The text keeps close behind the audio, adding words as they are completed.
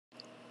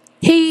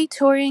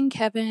Tori and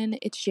Kevin,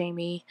 it's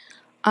Jamie.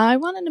 I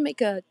wanted to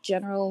make a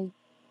general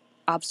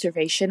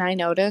observation I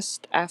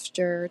noticed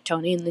after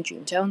Tony and the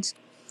Dreamtones.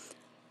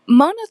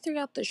 Mona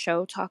throughout the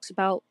show talks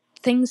about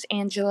things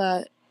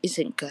Angela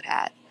isn't good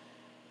at.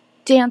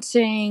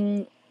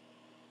 Dancing,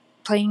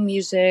 playing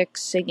music,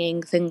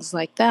 singing, things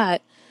like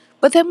that.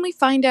 But then we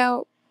find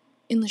out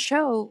in the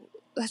show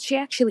that she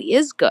actually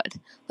is good.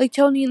 Like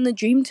Tony and the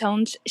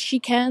Dreamtones,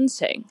 she can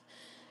sing.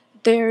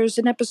 There's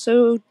an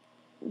episode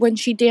when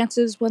she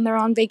dances when they're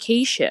on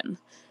vacation.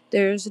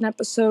 There's an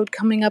episode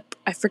coming up,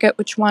 I forget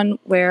which one,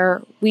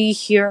 where we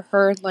hear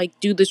her like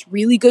do this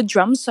really good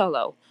drum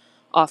solo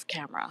off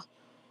camera.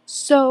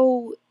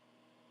 So,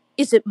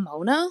 is it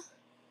Mona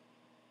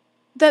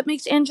that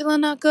makes Angela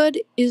not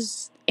good?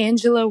 Is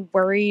Angela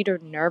worried or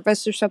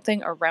nervous or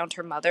something around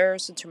her mother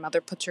since her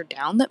mother puts her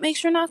down that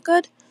makes her not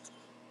good?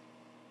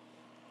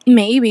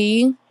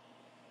 Maybe.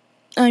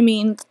 I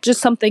mean,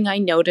 just something I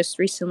noticed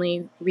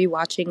recently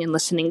rewatching and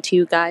listening to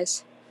you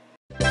guys.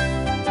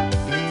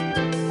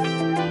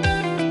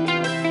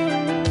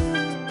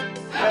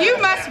 You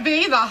must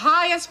be the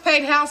highest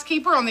paid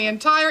housekeeper on the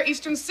entire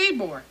Eastern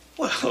Seaboard.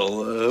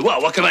 Well,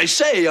 what can I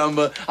say? I'm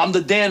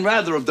the Dan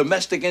Rather of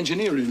domestic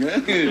engineering.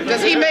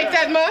 Does he make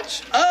that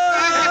much?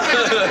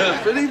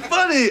 Pretty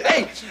funny.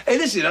 Hey,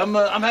 listen, I'm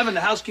having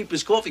the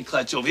housekeeper's coffee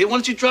clutch over here. Why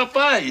don't you drop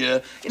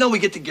by? We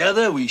get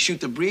together, we shoot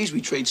the breeze,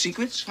 we trade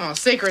secrets. Oh,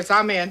 secrets,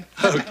 I'm in.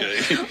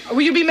 Okay.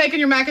 Will you be making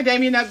your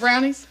macadamia nut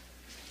brownies?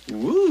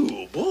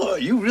 Ooh, boy,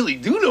 you really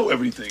do know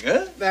everything,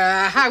 huh?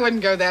 I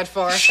wouldn't go that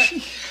far.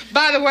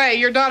 By the way,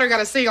 your daughter got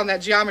a C on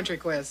that geometry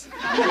quiz.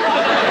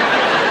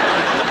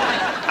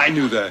 I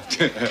knew that.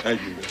 I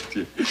knew that.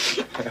 Yeah.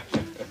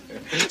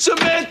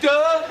 Samantha!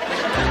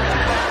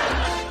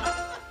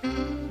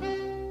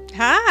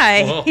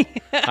 Hi. Well,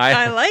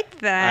 I like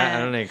that. I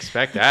don't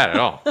expect that at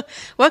all.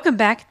 Welcome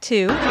back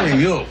to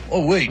Hey, yo.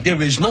 Oh, wait, there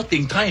is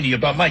nothing tiny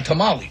about my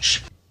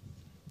tamales.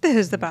 the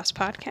Who's the Boss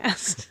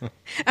podcast.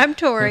 I'm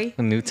Tori.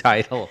 A new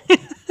title.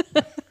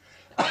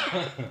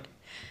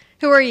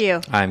 Who are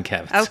you? I'm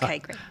Kevin. Okay,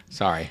 great.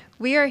 Sorry.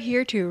 We are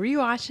here to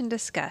rewatch and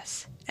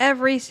discuss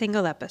every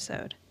single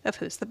episode of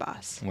Who's the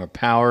Boss. We're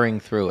powering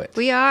through it.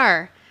 We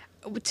are.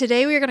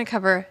 Today we are going to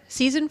cover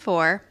Season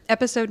 4,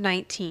 Episode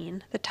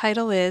 19. The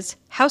title is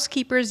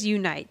Housekeepers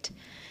Unite.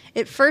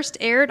 It first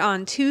aired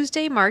on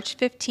Tuesday, March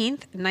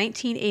 15th,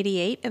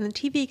 1988, and the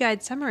TV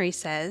Guide summary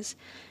says,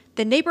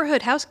 the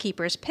neighborhood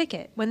housekeepers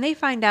picket when they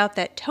find out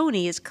that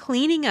Tony is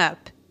cleaning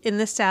up in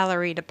the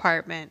salary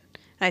department.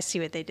 I see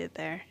what they did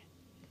there.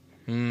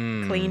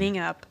 Cleaning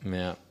up.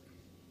 Yeah.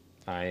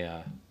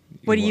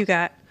 What do you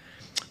got?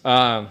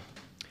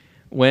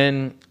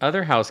 When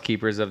other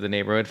housekeepers of the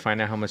neighborhood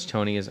find out how much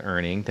Tony is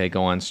earning, they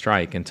go on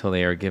strike until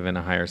they are given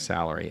a higher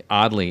salary.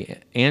 Oddly,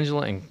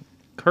 Angela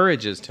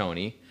encourages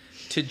Tony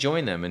to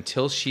join them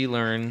until she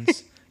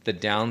learns the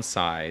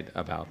downside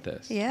about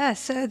this. Yeah,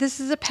 so this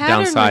is a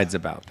pattern. Downsides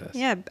about this.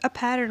 Yeah, a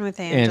pattern with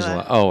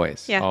Angela.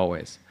 Always. Yeah.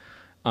 Always.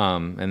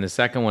 And the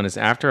second one is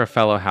after a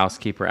fellow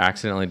housekeeper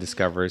accidentally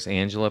discovers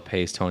Angela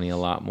pays Tony a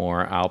lot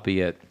more,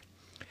 albeit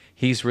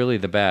he's really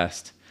the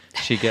best.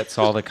 She gets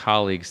all the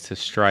colleagues to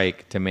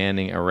strike,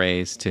 demanding a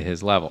raise to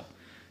his level.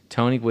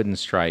 Tony wouldn't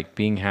strike,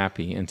 being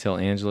happy, until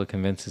Angela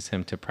convinces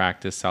him to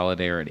practice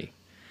solidarity.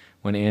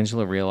 When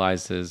Angela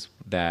realizes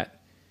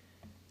that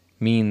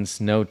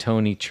means no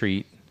Tony to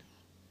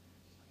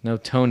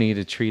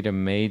treat a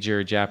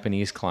major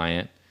Japanese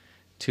client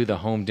to the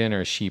home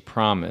dinner she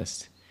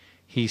promised,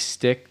 he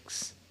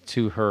sticks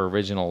to her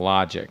original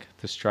logic.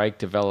 The strike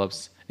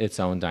develops its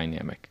own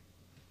dynamic.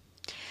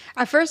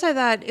 At first I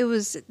thought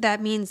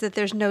that means that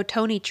there's no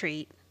Tony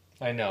treat.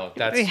 I know.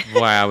 That's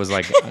why I was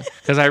like,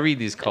 because I read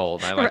these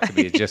cold. I like to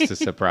be just as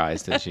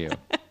surprised as you.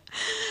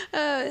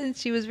 And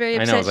she was very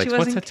upset. I know. I was like,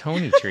 what's a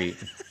Tony treat?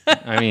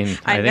 I mean,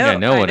 I think I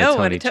know what a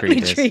Tony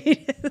treat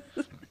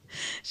is.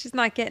 She's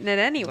not getting it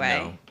anyway.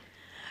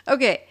 No.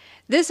 Okay.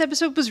 This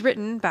episode was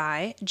written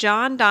by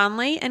John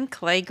Donnelly and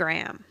Clay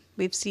Graham.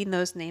 We've seen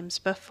those names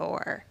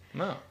before.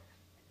 No.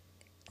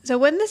 So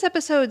when this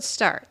episode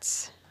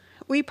starts,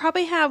 we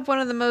probably have one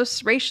of the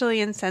most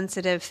racially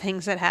insensitive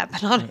things that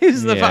happen on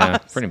Who's the Boss. Yeah,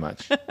 pretty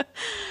much.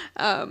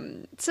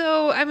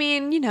 So, I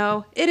mean,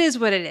 it is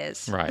what it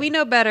is. Right. We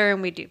know better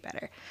and we do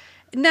better.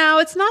 Now,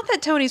 it's not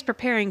that Tony's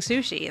preparing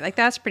sushi. Like,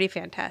 that's pretty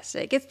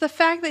fantastic. It's the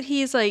fact that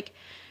he's, like,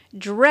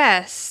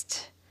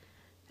 dressed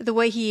the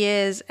way he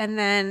is, and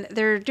then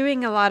they're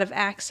doing a lot of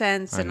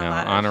accents and a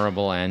lot of...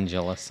 Honorable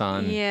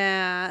Angela-san.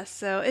 Yeah,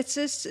 so it's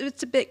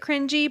a bit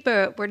cringy,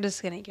 but we're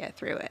just going to get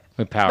through it.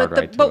 We powered right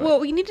through it. But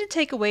what we need to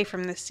take away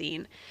from this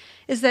scene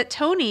is that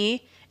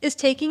Tony is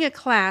taking a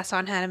class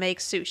on how to make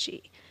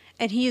sushi.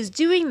 And he is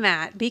doing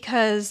that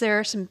because there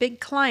are some big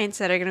clients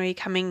that are going to be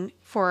coming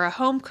for a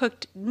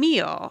home-cooked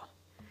meal.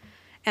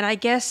 And I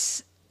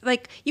guess,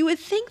 like, you would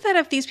think that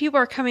if these people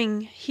are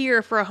coming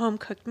here for a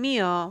home-cooked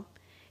meal,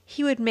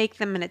 he would make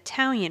them an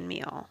Italian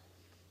meal.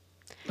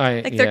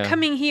 They're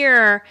coming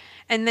here,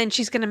 and then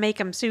she's going to make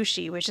them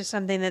sushi, which is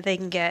something that they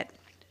can get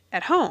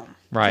at home.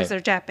 Right. Because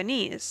they're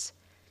Japanese.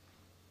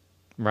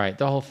 Right.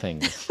 The whole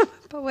thing is.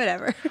 But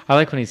whatever. I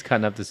like when he's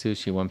cutting up the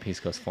sushi, one piece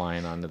goes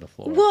flying onto the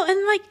floor. Well,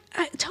 and like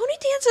Tony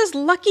Danza's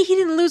lucky he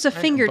didn't lose a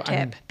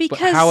fingertip because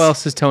But how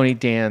else is Tony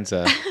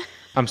Danza?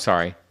 I'm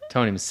sorry,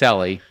 Tony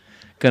Micelli,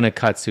 gonna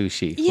cut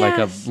sushi like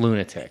a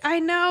lunatic? I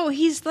know.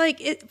 He's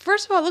like,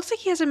 first of all, it looks like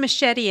he has a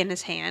machete in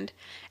his hand,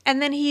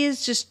 and then he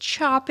is just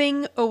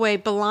chopping away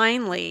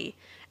blindly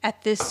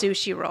at this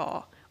sushi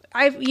roll.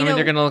 I mean,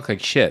 they're gonna look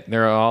like shit.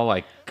 They're all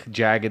like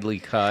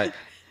jaggedly cut.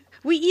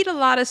 We eat a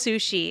lot of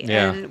sushi,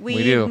 and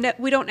we do.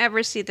 We don't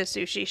ever see the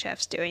sushi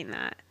chefs doing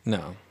that.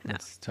 No,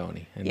 that's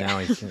Tony, and now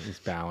he's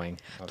bowing.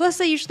 Plus,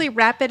 they usually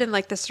wrap it in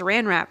like the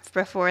saran wrap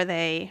before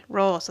they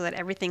roll, so that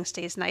everything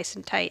stays nice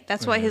and tight.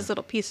 That's why his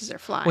little pieces are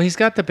flying. Well, he's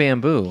got the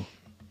bamboo.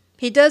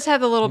 He does have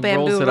the little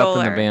bamboo rolls it roller.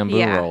 up in the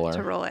bamboo roller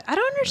to roll it. I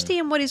don't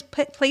understand what he's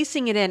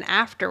placing it in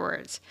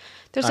afterwards.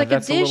 There's like a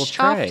that's dish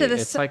little off tray. to the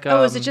It's side. like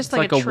Oh, is it just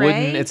like a tray?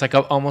 wooden? It's like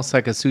almost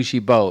like a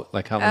sushi boat,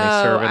 like how when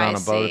they serve it on a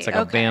boat. It's like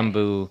a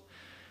bamboo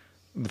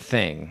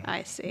thing.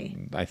 I see.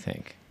 I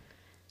think.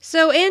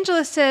 So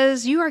Angela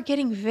says, "You are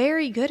getting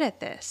very good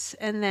at this,"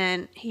 and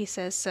then he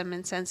says some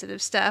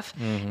insensitive stuff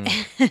and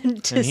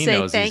And he say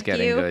knows thank he's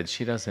getting you. good.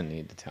 She doesn't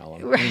need to tell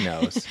him. He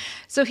knows.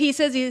 So he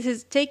says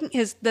he's taking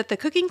that the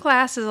cooking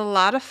class is a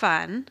lot of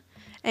fun,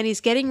 and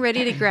he's getting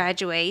ready to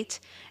graduate.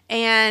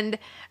 And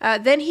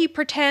then he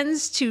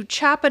pretends to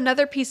chop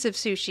another piece of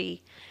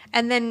sushi,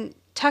 and then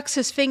tucks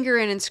his finger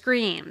in and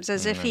screams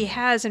as if he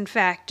has, in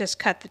fact, just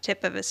cut the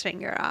tip of his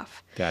finger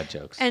off. Dad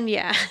jokes. And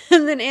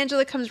and then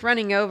Angela comes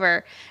running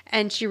over,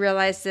 and she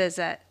realizes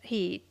that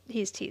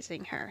he's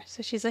teasing her.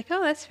 So she's like,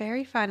 "Oh, that's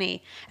very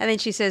funny." And then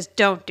she says,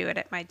 "Don't do it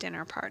at my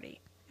dinner party,"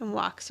 and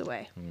walks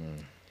away.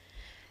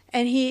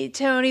 And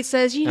Tony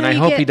says, And I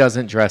hope he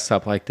doesn't dress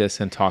up like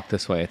this and talk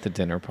this way at the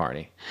dinner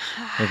party.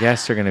 The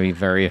guests are going to be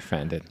very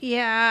offended.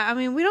 Yeah, I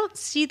mean, we don't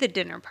see the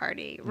dinner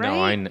party,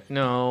 right?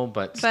 No,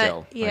 but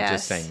still, I'm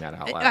just saying that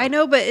out loud. I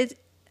know, but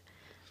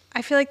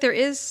I feel like there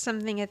is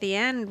something at the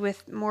end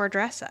with more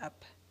dress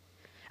up.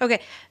 Okay,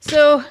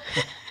 so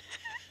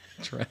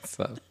Dress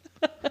up.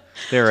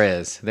 There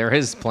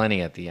is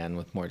plenty at the end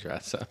with more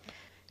dress up.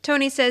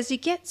 Tony says, "You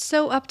get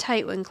so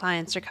uptight when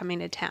clients are coming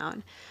to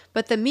town,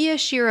 but the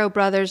Miyashiro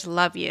brothers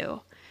love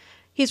you."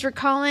 He's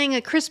recalling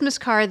a Christmas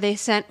card they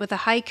sent with a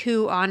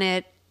haiku on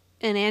it,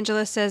 and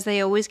Angela says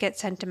they always get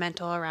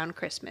sentimental around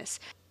Christmas.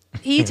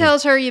 He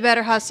tells her, "You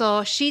better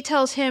hustle." She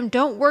tells him,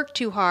 "Don't work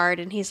too hard,"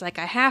 and he's like,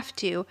 "I have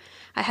to.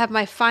 I have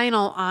my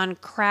final on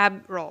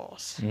crab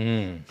rolls."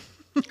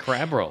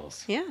 Crab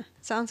rolls. Yeah,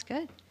 sounds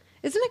good.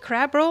 Isn't a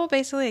crab roll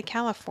basically a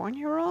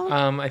California roll?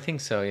 I think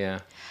so,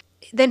 yeah.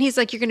 Then he's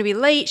like, "You're going to be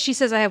late." She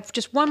says, "I have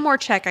just one more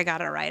check I got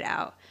to write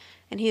out."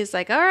 And he's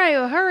like, "All right,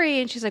 well,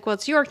 hurry." And she's like, "Well,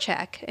 it's your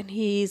check." And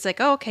he's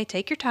like, "Oh, okay,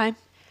 take your time."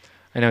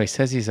 I know, he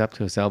says he's up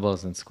to his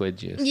elbows in squid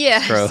juice. Yeah,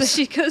 It's gross. so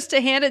she goes to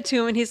hand it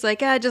to him, and he's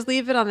like, "Just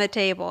leave it on the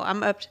table.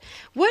 I'm up."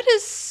 What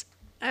is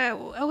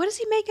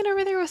he making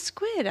over there with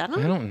squid? I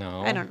don't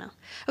know. I don't know.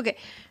 Okay.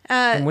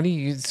 And what do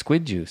you use?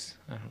 Squid juice?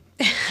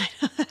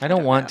 I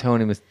don't want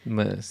Tony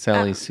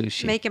Micelli's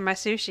sushi. Making my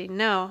sushi.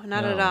 No,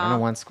 not at all. I don't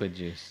want squid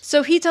juice.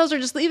 So he tells her,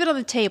 "Just leave it on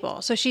the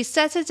table." So she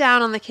sets it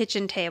down on the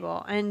kitchen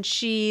table, and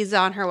she's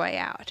on her way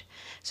out.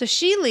 So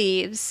she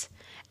leaves,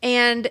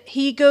 and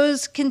he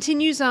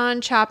continues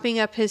on chopping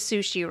up his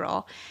sushi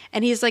roll.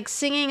 And he's like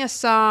singing a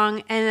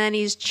song, and then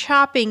he's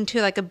chopping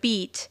to like a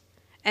beat.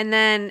 And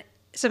then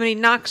somebody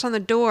knocks on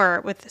the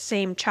door with the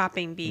same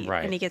chopping beat,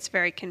 and he gets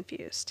very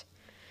confused.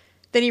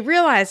 Then he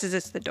realizes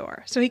it's the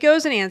door. So he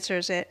goes and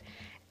answers it.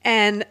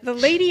 And the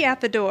lady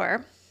at the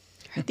door,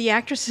 the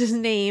actress's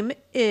name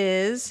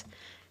is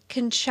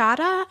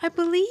Conchata, I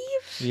believe?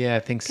 Yeah, I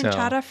think so.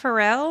 Conchata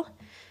Farrell.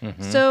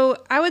 So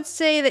I would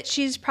say that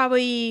she's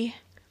probably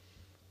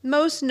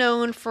most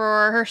known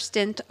for her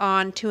stint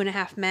on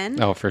 2.5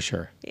 Men. Oh, for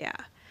sure. Yeah.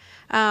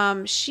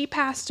 She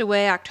passed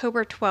away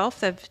October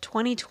 12th of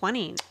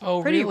 2020.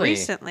 Oh, pretty really?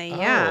 recently,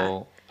 yeah.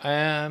 Oh,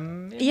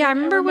 Yeah, I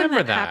remember when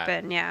that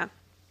happened, yeah.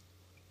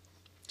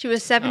 She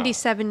was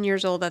 77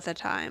 years old at the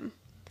time.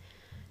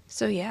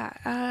 So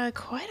yeah,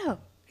 quite a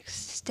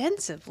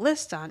extensive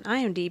list on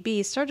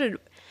IMDb. Started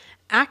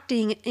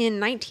acting in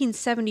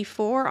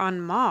 1974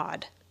 on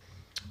Maude.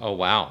 Oh,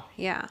 wow.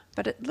 Yeah,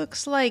 but it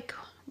looks like,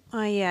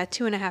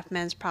 2.5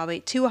 Men's probably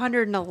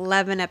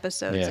 211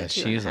 episodes. Yeah, of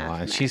she's a 2.5 lot.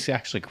 Men. She's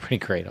actually pretty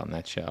great on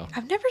that show.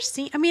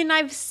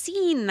 I've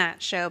seen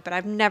that show, but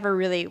I've never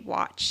really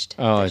watched.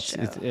 Oh, the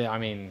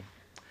show.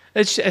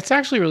 It's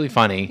actually really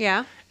funny.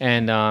 Yeah.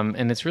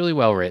 And it's really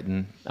well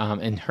written.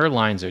 And her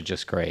lines are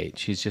just great.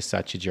 She's just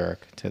such a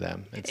jerk to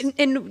them.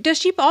 And does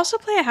she also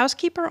play a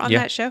housekeeper on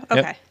that show? Yep.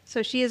 Okay.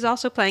 So she is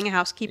also playing a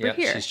housekeeper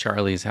here. She's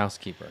Charlie's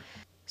housekeeper.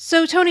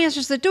 So Tony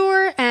answers the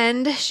door,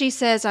 and she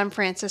says, "I'm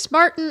Frances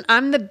Martin.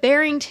 I'm the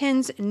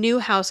Barringtons' new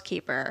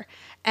housekeeper."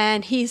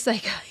 And he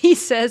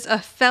says, "A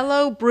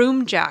fellow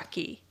broom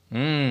jockey."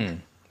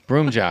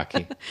 Broom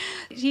jockey.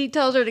 He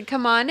tells her to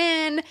come on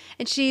in,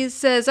 and she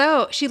says,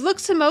 she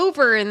looks him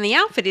over in the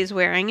outfit he's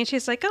wearing, and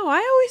she's like, "Oh,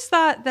 I always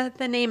thought that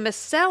the name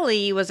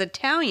Micelli was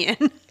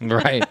Italian."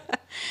 Right.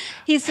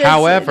 He says,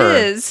 However,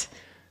 "It is."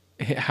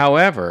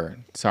 However,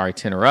 sorry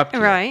to interrupt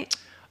you. Right.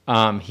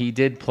 He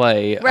did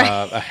play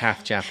Right. a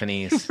half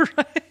Japanese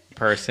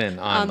person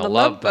on the Love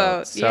Love Boat,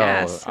 Boat. So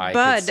yes, I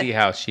Bud. could see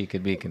how she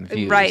could be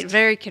confused. Right,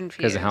 very confused.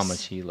 Because of how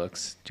much he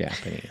looks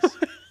Japanese.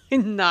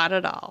 Not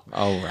at all.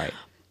 Oh, right.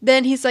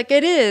 Then he's like,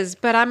 it is,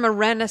 but I'm a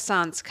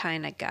Renaissance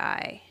kind of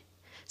guy.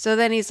 So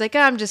then he's like, oh,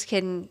 I'm just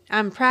kidding.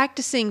 I'm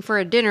practicing for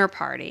a dinner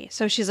party.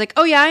 So she's like,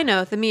 oh, yeah, I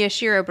know. The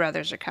Miyashiro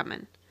brothers are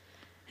coming.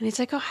 And he's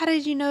like, oh, how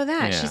did you know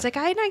that? Yeah. She's like,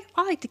 I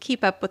like to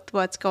keep up with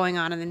what's going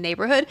on in the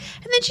neighborhood.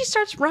 And then she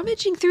starts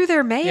rummaging through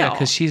their mail. Yeah,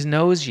 because she's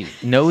nosy.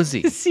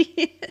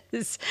 She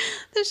is.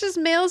 There's just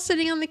mail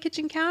sitting on the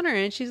kitchen counter,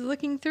 and she's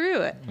looking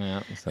through it.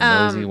 Yeah, it's a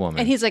nosy woman.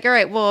 And he's like, all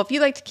right, well, if you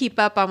like to keep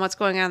up on what's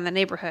going on in the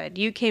neighborhood,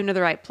 you came to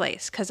the right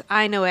place because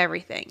I know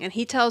everything. And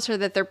he tells her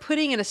that they're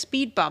putting in a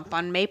speed bump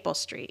on Maple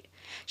Street.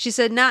 She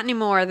said, not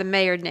anymore. The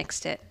mayor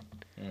nixed it.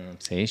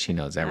 See, she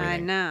knows everything. I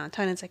know.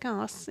 Tony's like, oh,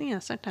 well,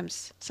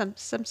 sometimes some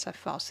stuff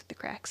falls through the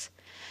cracks.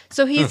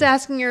 So he's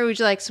asking her, would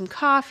you like some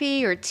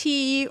coffee or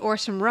tea or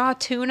some raw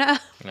tuna?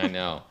 I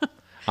know.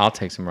 I'll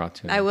take some raw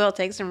tuna. I will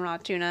take some raw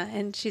tuna.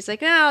 And she's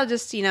like, no, I'll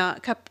just, a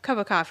cup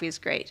of coffee is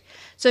great.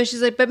 So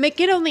she's like, but make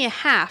it only a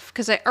half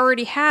because I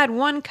already had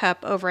one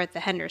cup over at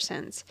the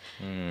Hendersons.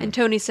 And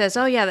Tony says,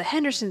 oh, yeah, the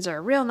Hendersons are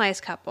a real nice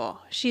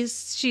couple.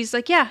 She's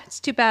like, yeah, it's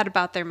too bad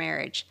about their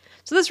marriage.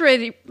 So this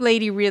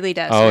lady really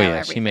does know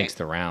everything. She makes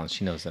the rounds.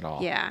 She knows it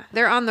all. Yeah.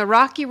 They're on the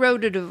rocky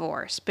road to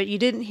divorce, but you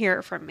didn't hear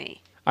it from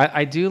me.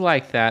 I do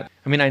like that.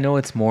 I mean, I know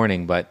it's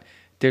morning, but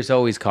there's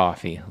always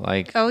coffee.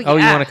 Like, oh, you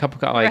yeah. want a cup of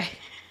coffee? Like, Right.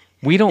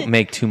 We don't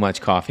make too much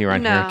coffee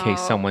around here in No.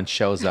 case someone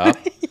shows up.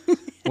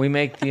 We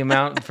make the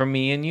amount for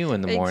me and you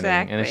in the morning.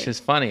 Exactly. And it's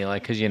just funny,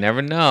 like, because you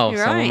never know. You're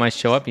Someone right. might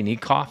show up, you need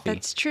coffee.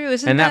 That's true.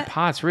 Isn't and that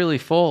pot's really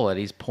full that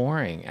he's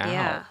pouring out.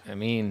 Yeah. I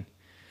mean,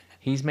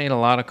 he's made a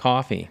lot of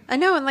coffee. I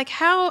know, and like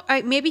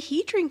maybe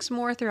he drinks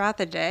more throughout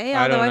the day.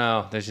 I don't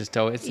know. There's just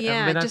always,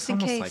 Yeah, I mean, that's just in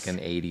almost case. like an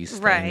 80s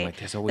thing. Right. Like,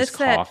 there's always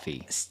That's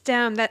coffee.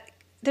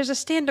 There's a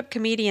stand-up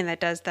comedian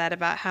that does that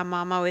about how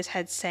mom always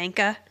had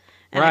Sanka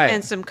and, Right.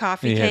 and some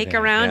coffee Yeah, cake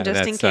around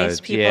just in that's, case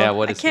people. yeah,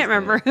 what I is can't his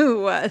remember name? who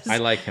it was. I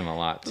like him a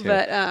lot too.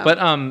 But,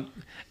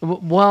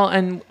 well,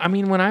 and I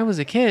mean, when I was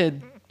a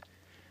kid,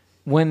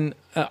 when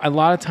a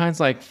lot of times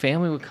like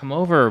family would come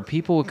over, or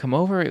people would come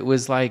over, it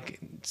was like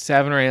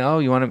 7 or 8. Oh,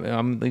 you want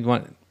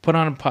to put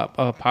on a pot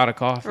of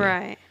coffee?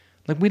 Right.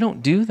 Like we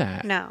don't do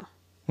that. No.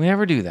 We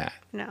never do that.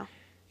 No.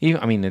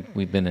 Even, I mean,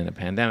 we've been in a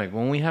pandemic.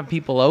 When we have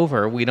people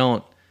over, we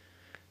don't.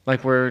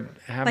 Like we're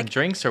having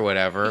drinks or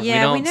whatever.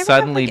 Yeah, we we don't never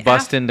suddenly have,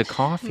 bust into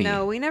coffee.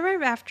 No, we never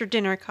have after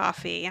dinner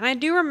coffee, and I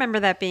do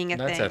remember that being a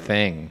thing. That's a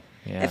thing.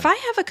 Yeah. If I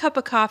have a cup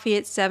of coffee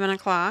at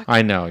 7:00,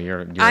 I know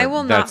you're I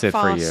will not that's it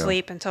fall for you.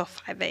 asleep until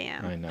 5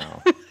 a.m. I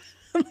know.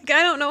 Like,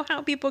 I don't know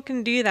how people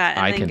can do that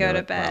and I then can go do to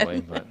it, bed. probably,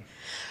 but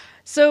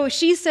So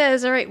she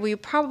says, all right, well, you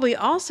probably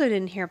also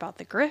didn't hear about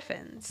the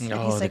Griffins. And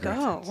Oh, he's the like,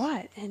 Griffins. oh,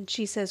 what? And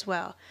she says,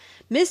 well,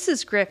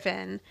 Mrs.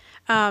 Griffin,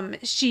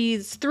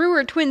 she's threw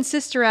her twin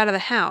sister out of the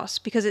house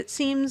because it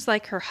seems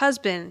like her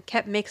husband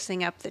kept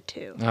mixing up the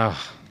two.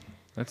 oh,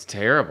 that's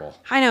terrible.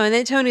 I know. And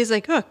then Tony's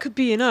like, oh, it could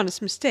be an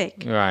honest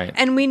mistake. Right.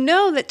 And we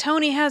know that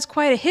Tony has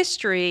quite a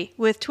history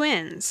with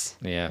twins.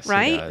 Yes, he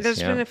Right? does,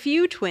 There's yeah. been a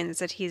few twins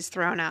that he's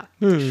thrown out.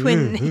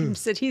 Twin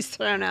names that he's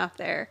thrown out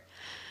there.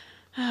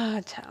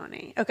 Oh,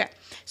 Tony. Okay.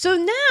 So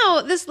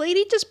now this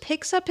lady just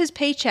picks up his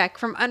paycheck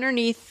from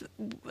underneath,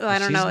 I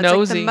don't She's know, it's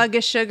nosy. like the mug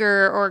of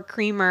sugar or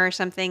creamer or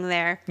something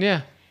there.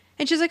 Yeah.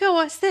 And she's like, oh,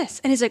 what's this?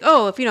 And he's like,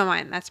 oh, if you don't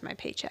mind, that's my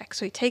paycheck.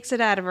 So he takes it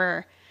out of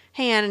her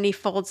hand and he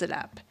folds it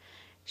up.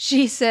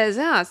 She says,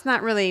 oh, it's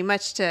not really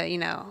much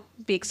to,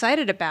 be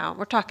excited about.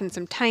 We're talking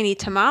some tiny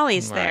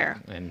tamales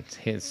there. Right.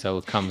 And so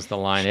comes the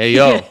line, hey,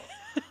 yo.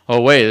 Oh,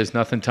 wait, there's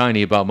nothing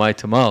tiny about my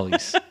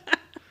tamales.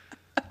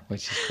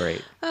 Which is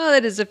great. Oh,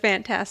 that is a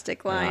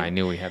fantastic line. I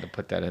knew we had to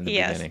put that in the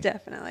Yes, beginning.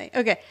 definitely.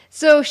 Okay.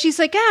 So she's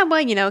like, well,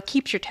 it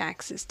keeps your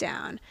taxes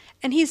down.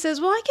 And he says,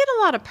 well, I get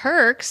a lot of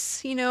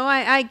perks.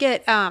 I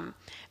get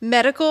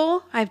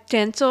medical, I have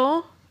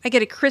dental, I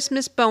get a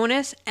Christmas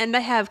bonus, and I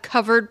have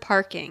covered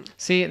parking.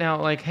 See,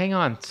 now, hang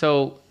on.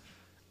 So,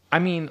 I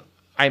mean,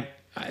 I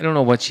don't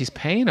know what she's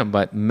paying him,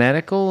 but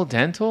medical,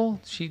 dental,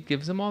 she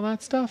gives him all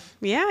that stuff?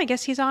 Yeah, I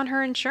guess he's on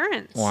her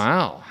insurance.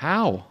 Wow.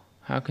 How?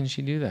 How can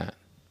she do that?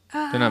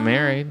 They're not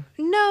married.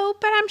 No,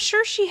 but I'm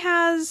sure she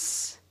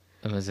has.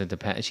 Does it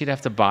depend? She'd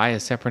have to buy a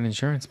separate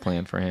insurance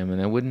plan for him, and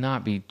it would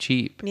not be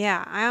cheap.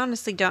 Yeah, I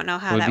honestly don't know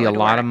how It would that be would a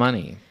lot work. of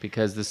money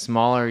because the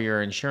smaller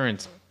your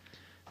insurance,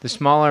 the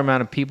smaller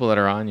amount of people that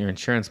are on your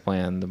insurance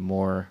plan, the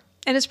more.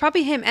 And it's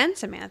probably him and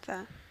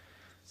Samantha.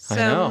 I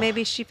know. So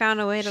maybe she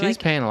found a way to She's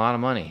paying a lot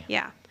of money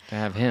Yeah. to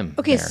have him.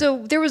 Okay, there.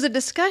 so there was a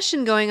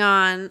discussion going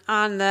on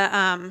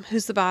the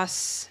Who's the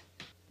Boss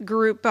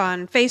group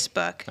on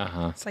Facebook.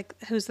 Uh-huh. It's like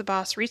Who's the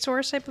Boss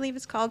resource, I believe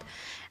it's called.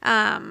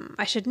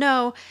 I should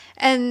know.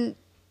 And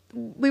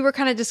we were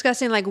kind of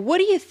discussing, what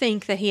do you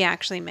think that he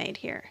actually made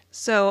here?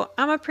 So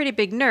I'm a pretty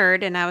big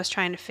nerd, and I was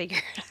trying to figure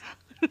it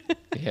out.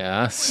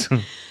 Yes.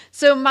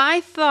 So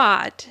my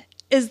thought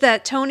is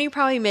that Tony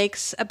probably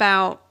makes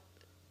about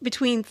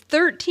between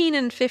 $13,000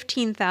 and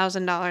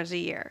 $15,000 a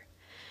year,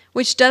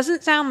 which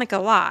doesn't sound like a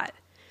lot,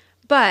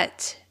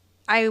 but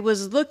I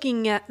was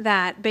looking at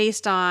that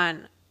based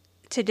on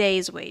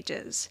today's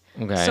wages.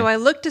 Okay. So I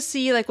looked to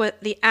see like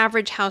what the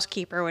average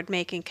housekeeper would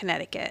make in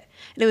Connecticut,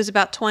 and it was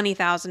about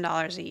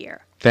 $20,000 a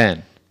year.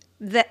 Then.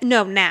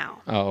 No,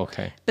 now. Oh,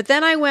 okay. But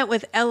then I went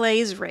with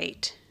LA's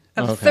rate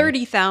of Okay.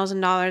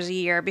 $30,000 a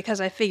year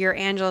because I figure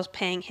Angela's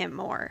paying him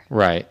more.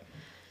 Right.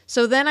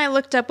 So then I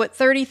looked up what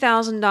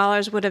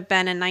 $30,000 would have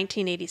been in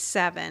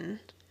 1987,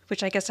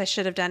 which I guess I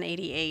should have done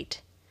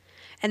 88.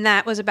 And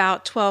that was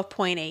about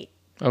 $12.8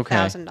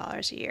 thousand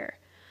dollars a year.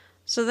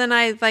 So then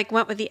I like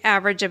went with the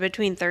average of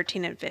between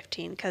 13 and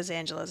 15 because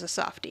Angela's a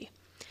softie.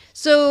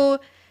 So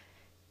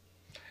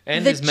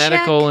And the his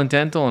medical check- and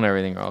dental and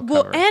everything are all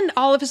covered. and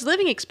all of his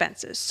living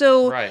expenses.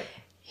 So Right.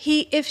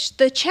 if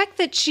the check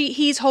that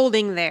he's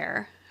holding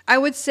there, I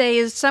would say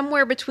is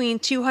somewhere between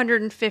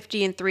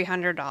 $250 and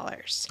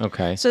 $300.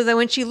 Okay. So that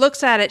when she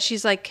looks at it,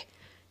 she's like,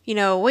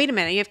 wait a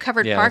minute, you have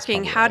covered Yeah, that's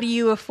parking. probably How right. do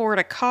you afford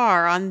a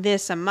car on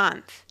this a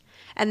month?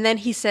 And then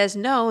he says,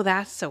 no,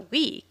 that's a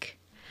week.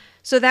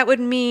 So that would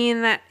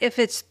mean that if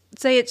it's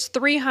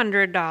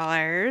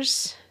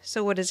 $300,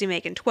 so what is he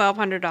making?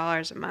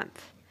 $1,200 a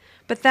month.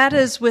 But that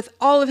is with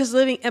all of his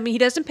living. I mean, he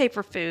doesn't pay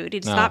for food.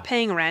 He's No. not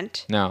paying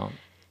rent. No.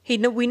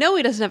 We know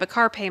he doesn't have a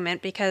car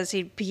payment because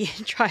he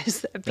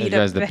tries to beat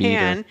up drives the the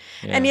van. beater.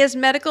 Yeah. And he has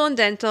medical and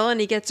dental, and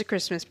he gets a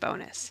Christmas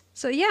bonus.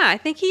 So yeah, I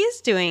think he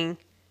is doing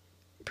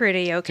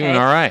pretty okay. Doing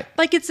all right.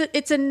 Like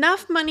it's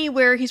enough money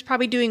where he's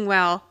probably doing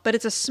well, but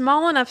it's a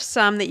small enough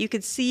sum that you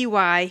could see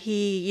why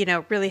he,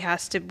 really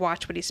has to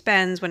watch what he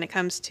spends when it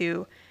comes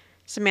to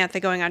Samantha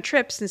going on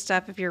trips and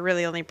stuff if you're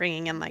really only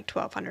bringing in like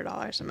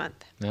 $1,200 a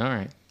month. All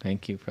right.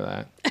 Thank you for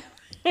that.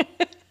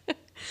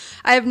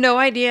 I have no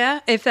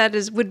idea if that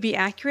would be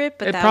accurate,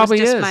 but It that probably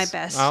was just is. my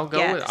best I'll go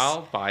guess with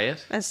I'll buy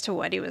it. as to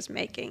what he was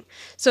making.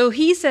 So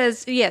he says,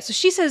 so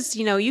she says,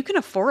 you can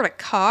afford a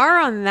car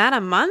on that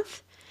a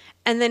month?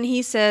 And then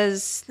he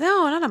says,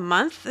 no, not a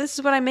month. This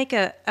is what I make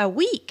a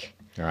week.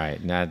 All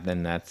right. Now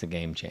then that's a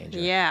game changer.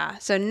 Yeah.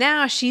 So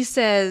now she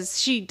says,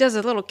 she does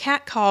a little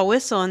cat call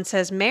whistle and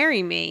says,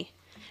 marry me.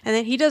 And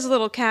then he does a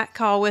little cat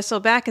call whistle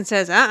back and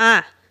says,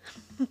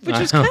 which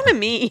was kind of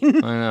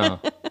mean. I know.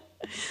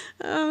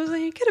 I was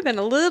like, you could have been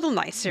a little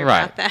nicer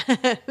Right. about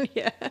that.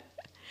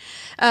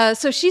 Yeah.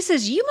 So she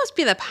says, you must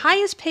be the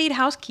highest paid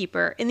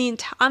housekeeper on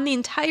the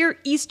entire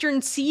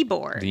Eastern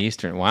Seaboard. The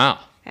Eastern. Wow.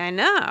 I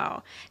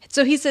know.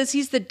 So he says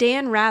he's the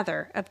Dan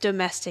Rather of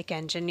domestic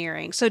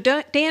engineering. So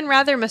Dan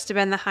Rather must have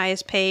been the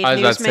highest paid I was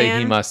about to say newsman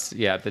he must.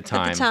 Yeah, at the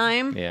time. at the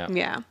time. Yeah.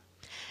 Yeah.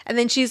 And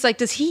then she's like,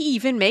 does he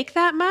even make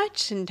that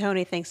much? And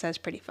Tony thinks that's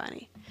pretty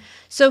funny.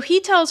 So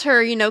he tells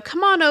her,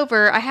 come on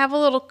over. I have a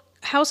little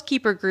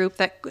housekeeper group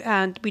that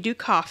we do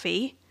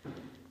coffee.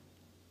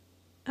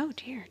 Oh,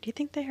 dear. Do you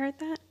think they heard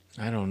that?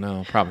 I don't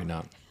know. Probably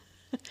not.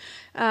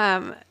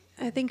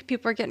 I think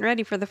people are getting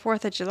ready for the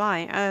 4th of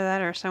July. Either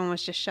that or someone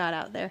was just shot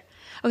out there.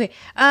 Okay.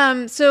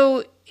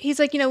 So he's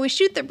like, we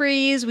shoot the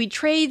breeze, we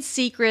trade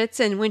secrets.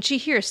 And when she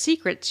hears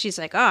secrets, she's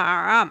like,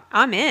 oh,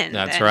 I'm in.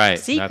 That's then. right.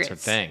 Secrets. That's her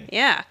thing.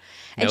 Yeah.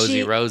 And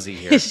Nosy Rosie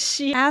here.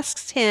 She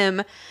asks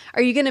him,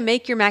 are you going to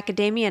make your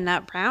macadamia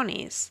nut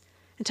brownies?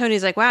 And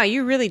Tony's like, wow,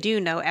 you really do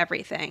know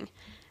everything.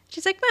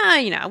 She's like, well,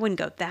 I wouldn't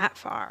go that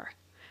far.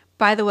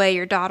 By the way,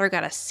 your daughter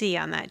got a C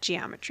on that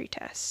geometry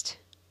test.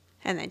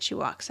 And then she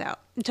walks out.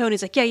 And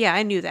Tony's like, yeah,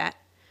 I knew that.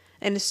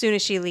 And as soon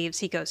as she leaves,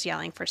 he goes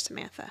yelling for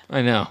Samantha.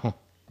 I know.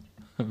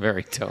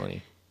 Very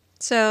Tony.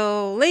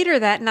 So later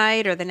that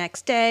night or the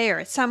next day or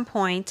at some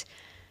point,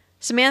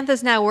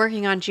 Samantha's now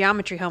working on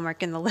geometry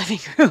homework in the living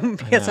room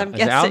because I'm Is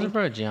guessing.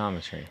 algebra or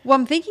geometry? Well,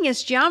 I'm thinking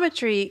it's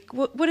geometry.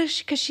 What is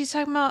she? Because she's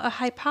talking about a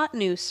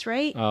hypotenuse,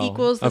 right? Oh,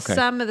 Equals the okay.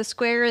 sum of the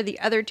square of the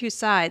other two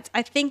sides.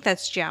 I think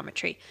that's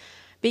geometry.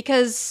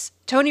 Because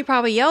Tony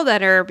probably yelled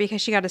at her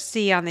because she got a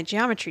C on the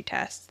geometry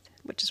test,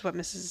 which is what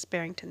Mrs.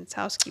 Barrington's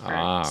housekeeper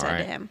said to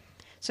right. him.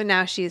 So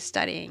now she's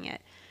studying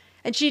it.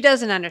 And she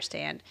doesn't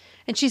understand.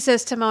 And she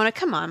says to Mona,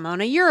 come on,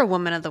 Mona, you're a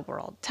woman of the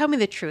world. Tell me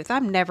the truth.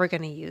 I'm never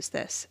going to use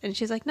this. And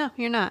she's like, no,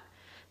 you're not.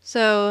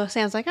 So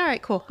Sam's like, all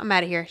right, cool. I'm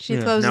out of here. She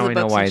closes now the we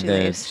know books why and she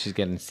leaves. she's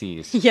getting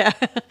C's. Yeah.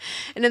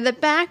 And in the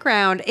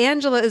background,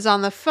 Angela is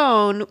on the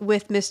phone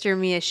with Mr.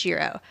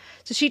 Miyashiro.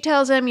 So she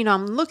tells him,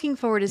 I'm looking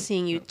forward to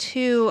seeing you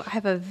too. I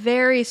have a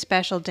very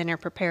special dinner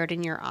prepared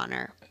in your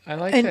honor. I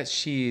like that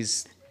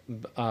she's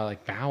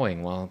like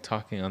bowing while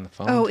talking on the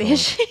phone. Oh, to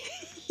is him.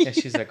 she? Yeah,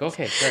 she's like,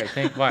 okay,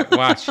 great.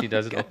 Watch. She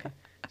does it. Okay.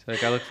 She's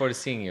like, I look forward to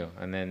seeing you.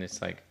 And then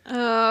it's like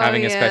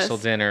having a special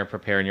dinner,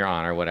 prepare in your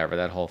honor, whatever,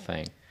 that whole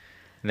thing.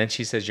 And then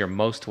she says, you're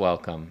most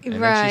welcome. And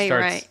then she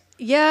starts, right.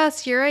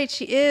 Yes, you're right.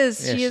 She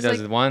is. Yeah, she is does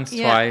like, it once,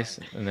 twice,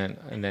 and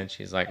then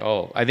she's like,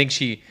 oh, I think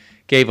she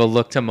gave a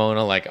look to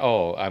Mona like,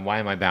 oh, why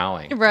am I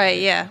bowing? Right,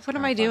 yeah. What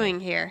am I doing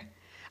here?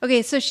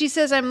 Okay, so she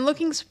says, I'm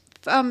looking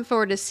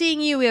forward to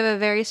seeing you. We have a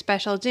very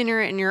special dinner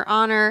in your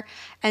honor.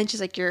 And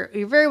she's like, you're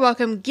very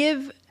welcome.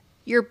 Give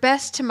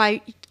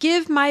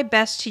my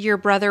best to your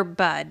brother,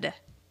 Bud.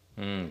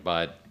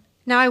 Bud.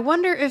 Now, I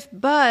wonder if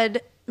Bud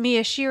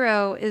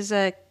Miyashiro is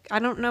I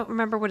don't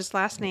remember what his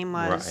last name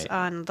was Right.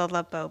 on the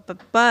Love Boat,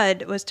 but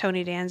Bud was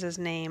Tony Danza's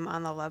name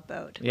on the Love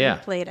Boat. Yeah.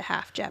 He played a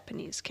half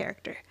Japanese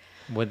character.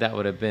 Would that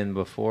would have been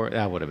before?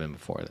 That would have been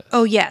before this.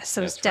 Oh, yes.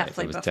 It was That's right.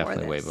 definitely It was before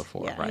definitely this. way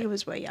before. Yeah, right. he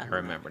was way I younger.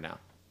 remember now.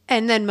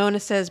 And then Mona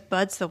says,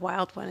 Bud's the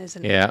wild one,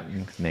 isn't it? Yeah,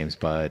 his name's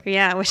Bud.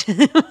 Yeah.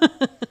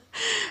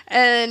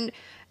 And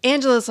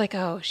Angela's like,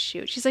 oh,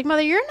 shoot. She's like,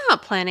 Mother, you're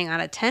not planning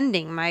on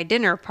attending my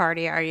dinner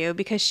party, are you?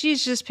 Because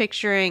she's just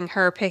picturing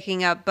her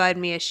picking up Bud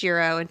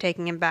Miyashiro and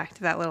taking him back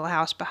to that little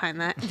house behind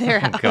their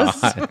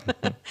house.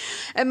 God.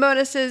 And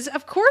Mona says,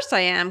 of course I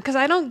am, because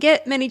I don't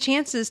get many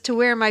chances to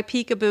wear my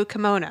peekaboo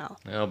kimono.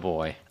 Oh,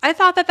 boy. I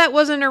thought that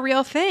wasn't a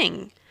real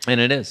thing. And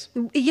it is.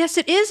 Yes,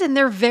 it is, and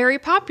they're very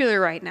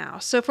popular right now.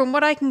 So from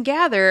what I can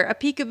gather, a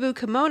peekaboo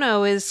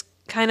kimono is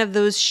kind of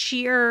those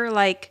sheer,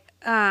 like,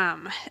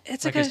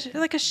 it's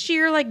like a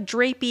sheer, like,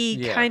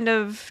 drapey kind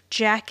of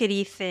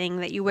jackety thing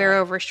that you wear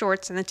over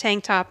shorts and a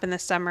tank top in the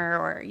summer,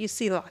 or you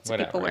see lots of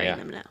people wearing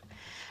them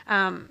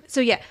now.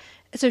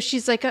 So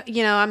she's like,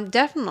 I'm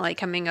definitely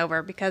coming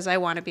over because I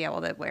want to be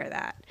able to wear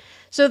that.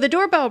 So the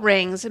doorbell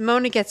rings, and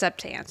Mona gets up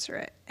to answer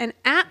it. And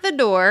at the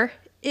door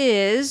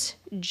is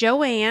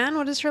Joanne.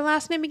 What is her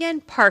last name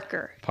again?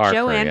 Parker.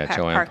 Joanne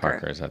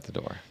Parker is at the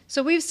door.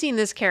 So we've seen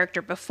this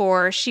character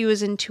before. She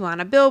was in Two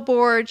on a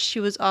Billboard. She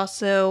was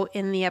also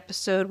in the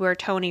episode where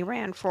Tony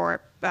ran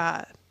for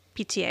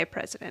PTA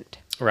president.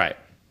 Right.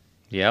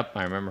 Yep,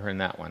 I remember her in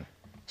that one.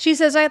 She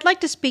says, I'd like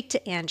to speak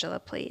to Angela,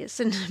 please.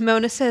 And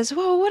Mona says,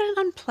 whoa, what an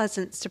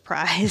unpleasant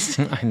surprise.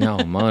 I know.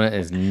 Mona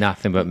is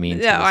nothing but mean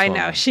to No, this I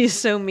woman. know. She's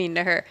so mean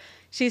to her.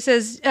 She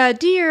says,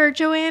 dear,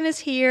 Joanne is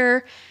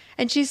here.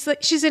 And she's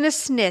in a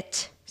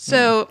snit.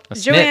 So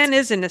Joanne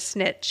is in a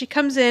snit. She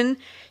comes in.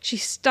 She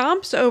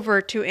stomps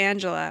over to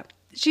Angela.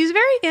 She's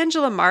very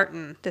Angela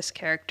Martin, this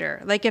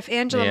character. Like if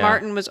Angela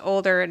Martin was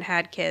older and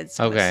had kids.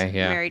 And was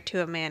married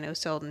to a man who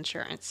sold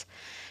insurance.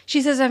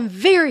 She says, I'm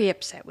very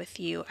upset with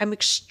you. I'm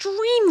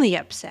extremely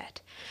upset.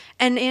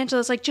 And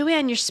Angela's like,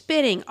 Joanne, you're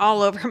spitting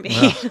all over me.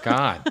 Oh,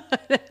 God.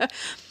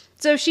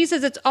 So she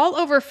says it's all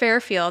over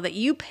Fairfield that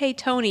you pay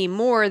Tony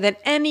more than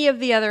any of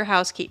the other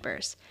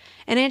housekeepers.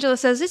 And Angela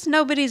says, it's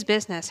nobody's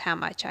business how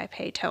much I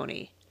pay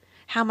Tony.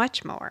 How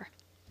much more?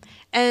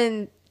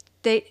 And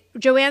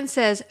Joanne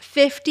says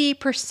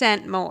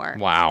 50% more.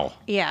 Wow.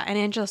 Yeah. And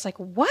Angela's like,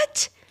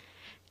 what?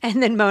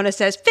 And then Mona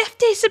says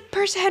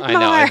 50% more. I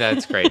know.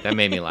 That's great. That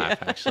made me laugh,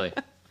 actually.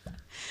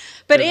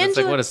 But It's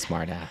Angela, like, what a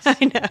smart ass.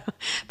 I know.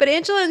 But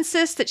Angela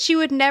insists that she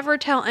would never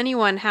tell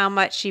anyone how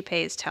much she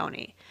pays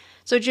Tony.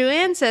 So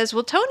Joanne says,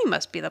 well, Tony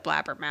must be the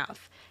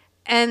blabbermouth.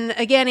 And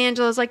again,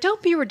 Angela's like,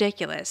 don't be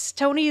ridiculous.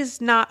 Tony is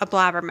not a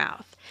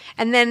blabbermouth.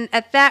 And then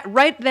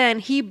right then,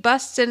 he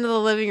busts into the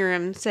living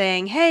room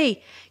saying,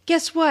 hey,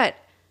 guess what?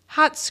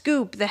 Hot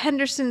scoop. The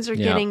Hendersons are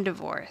getting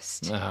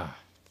divorced.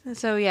 And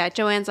so,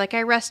 Joanne's like,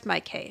 I rest my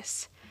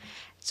case.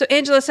 So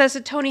Angela says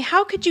to Tony,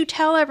 how could you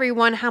tell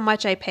everyone how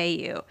much I pay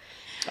you?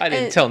 I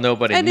didn't tell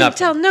nobody nothing. I didn't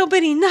tell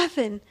nobody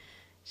nothing.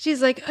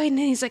 She's like, and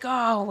then he's like,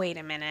 oh, wait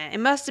a minute. It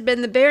must have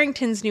been the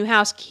Barringtons' new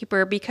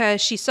housekeeper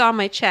because she saw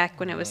my check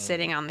when it was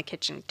sitting on the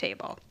kitchen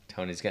table.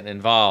 Tony's getting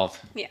involved.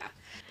 Yeah.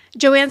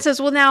 Joanne says,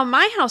 well, now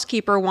my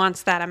housekeeper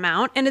wants that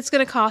amount, and it's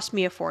going to cost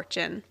me a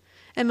fortune.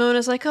 And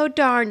Mona's like, oh,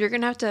 darn, you're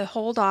going to have to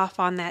hold off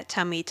on that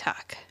tummy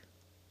tuck.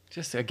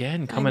 Just,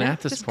 again, coming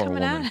at this poor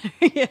woman.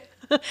 Yeah.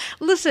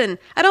 Listen,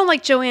 I don't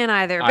like Joanne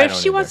either, but if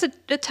she wants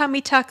a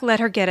tummy tuck, let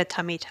her get a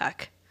tummy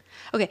tuck.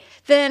 Okay,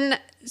 then,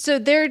 so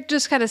they're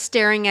just kind of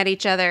staring at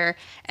each other,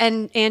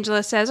 and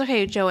Angela says,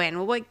 okay,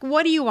 Joanne,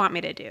 what do you want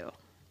me to do?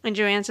 And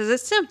Joanne says,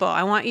 it's simple.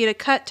 I want you to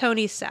cut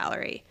Tony's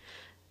salary.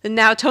 And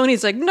now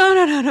Tony's like, no.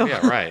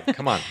 Yeah, right.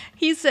 Come on.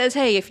 He says,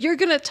 hey, if you're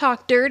going to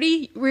talk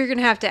dirty, we're going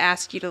to have to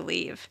ask you to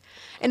leave.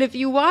 And if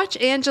you watch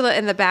Angela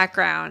in the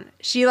background,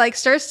 she, like,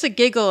 starts to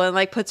giggle and,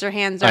 like, puts her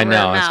hands over her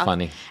mouth. I know, it's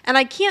funny. And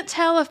I can't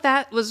tell if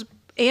that was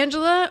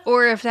Angela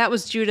or if that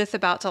was Judith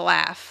about to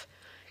laugh.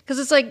 Because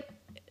it's like,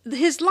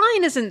 his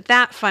line isn't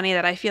that funny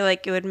that I feel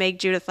like it would make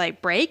Judith,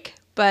 like, break.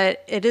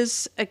 But it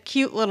is a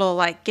cute little,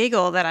 like,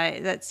 giggle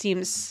that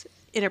seems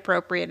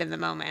inappropriate in the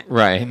moment.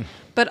 Right.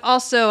 But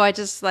also, I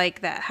just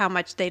like that how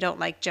much they don't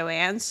like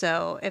Joanne.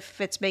 So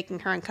if it's making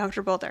her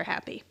uncomfortable, they're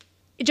happy.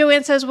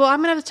 Joanne says, well, I'm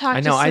going to have to talk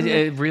to some...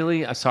 it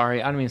really...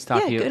 Sorry, I don't mean to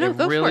stop you. No,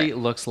 it really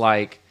looks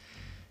like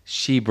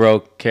she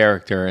broke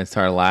character and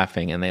started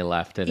laughing, and they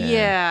left it in.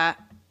 Yeah.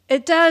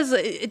 It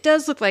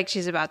does look like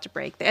she's about to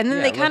break. And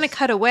then they kind of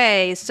cut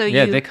away. So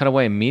they cut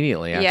away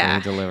immediately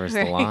after he delivers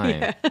the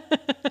line. Yeah.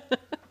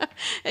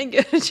 And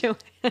go to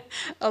Joanne.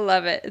 I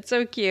love it. It's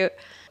so cute.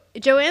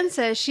 Joanne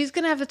says she's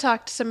going to have to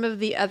talk to some of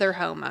the other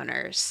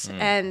homeowners.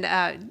 And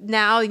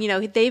now,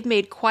 they've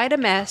made quite a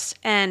mess,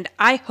 and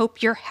I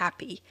hope you're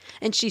happy.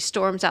 And she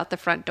storms out the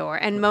front door,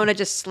 and Mona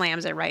just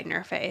slams it right in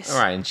her face.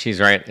 All right, and she's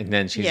right. And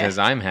then she says,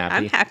 I'm happy.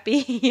 I'm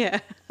happy, yeah.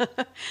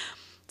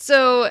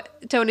 So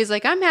Tony's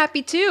like, I'm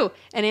happy too.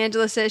 And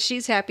Angela says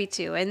she's happy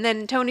too. And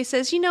then Tony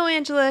says,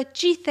 Angela,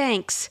 gee,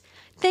 thanks.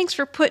 Thanks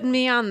for putting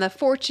me on the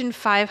Fortune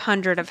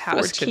 500 of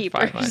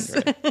housekeepers.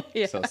 Fortune 500.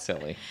 Yeah. So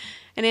silly.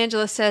 And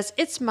Angela says,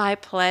 "It's my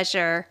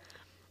pleasure."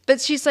 But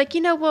she's like,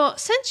 well,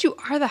 since you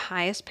are the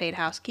highest paid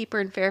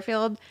housekeeper in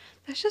Fairfield,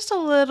 there's just a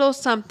little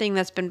something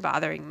that's been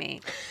bothering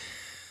me.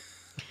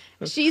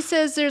 She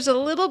says there's a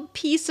little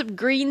piece of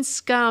green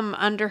scum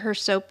under her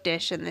soap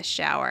dish in the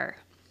shower.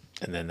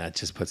 And then that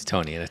just puts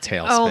Tony in a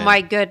tailspin. Oh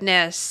my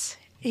goodness.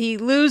 He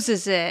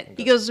loses it.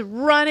 He goes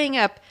running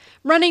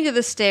to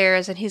the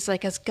stairs, and he's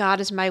like, "As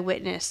God is my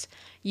witness,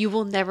 you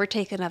will never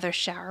take another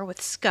shower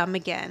with scum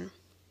again."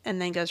 And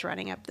then goes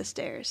running up the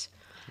stairs.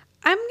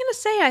 I'm going to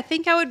say,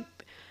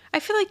 I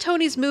feel like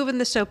Tony's moving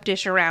the soap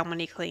dish around when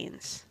he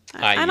cleans.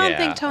 I don't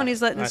think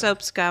Tony's letting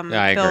soap scum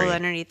fill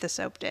underneath the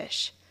soap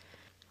dish.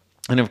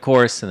 And of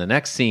course, in the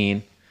next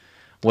scene,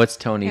 what's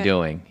Tony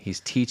doing?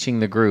 He's teaching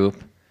the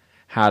group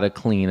how to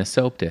clean a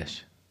soap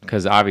dish.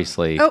 Because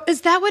obviously... Oh,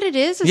 is that what it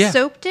is? A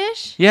soap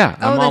dish? Yeah,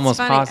 I'm that's almost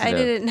funny. positive. I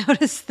didn't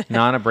notice that.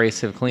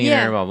 Non-abrasive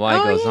cleaner, blah,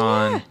 blah, goes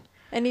on.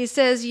 And he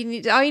says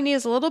all you need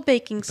is a little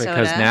baking soda.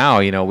 Because now,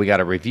 we got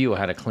to review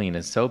how to clean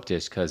a soap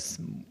dish because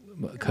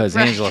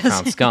Angela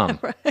found scum.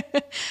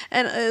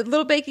 And a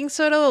little baking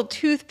soda, a little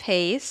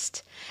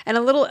toothpaste, and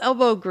a little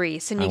elbow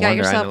grease. And you got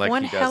yourself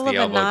one hell of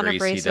a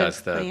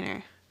non-abrasive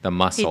cleaner. The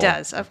muscle. He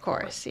does, of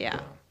course, yeah.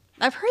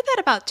 I've heard that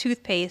about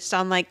toothpaste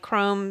on like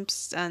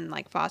chromes and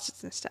like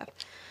faucets and stuff.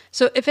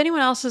 So if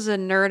anyone else is a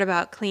nerd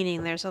about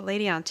cleaning, there's a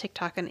lady on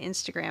TikTok and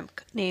Instagram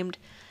named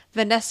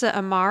Vanessa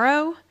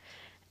Amaro.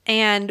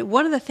 And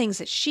one of the things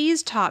that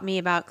she's taught me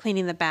about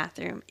cleaning the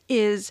bathroom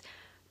is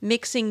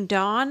mixing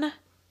Dawn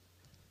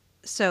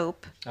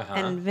soap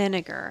and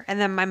vinegar. And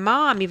then my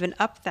mom even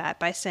upped that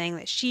by saying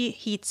that she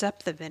heats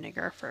up the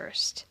vinegar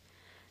first.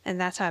 And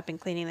that's how I've been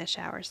cleaning the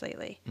showers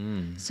lately.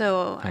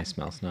 So It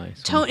smells nice.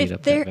 Heat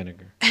up that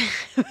vinegar.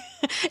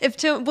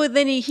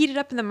 Then you heat it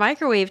up in the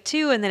microwave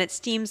too, and then it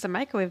steams the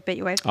microwave bit.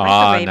 You wipe the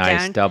microwave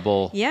nice down.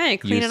 Double. Yeah, you're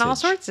cleaning usage. all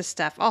sorts of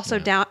stuff. Also,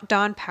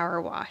 Dawn Power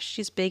Wash.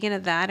 She's big into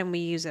that, and we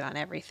use it on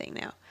everything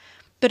now.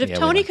 But if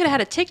Tony could have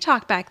had a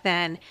TikTok back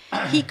then,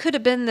 he could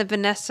have been the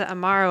Vanessa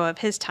Amaro of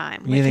his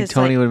time. You think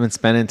Tony would have been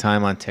spending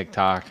time on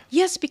TikTok?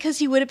 Yes, because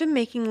he would have been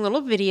making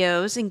little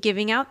videos and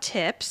giving out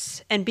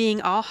tips and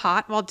being all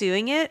hot while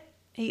doing it.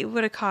 He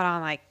would have caught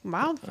on like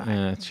wildfire.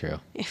 Yeah, that's true.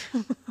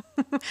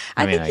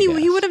 I think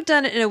he would have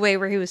done it in a way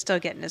where he was still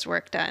getting his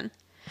work done.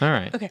 All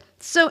right. Okay.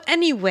 So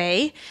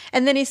anyway,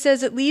 and then he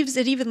says it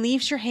even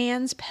leaves your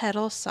hands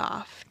pedal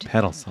soft.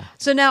 Pedal soft.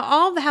 So now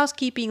all the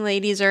housekeeping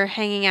ladies are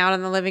hanging out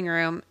in the living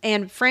room,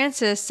 and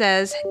Frances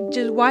says,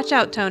 "Just watch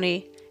out,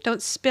 Tony.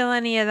 Don't spill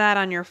any of that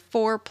on your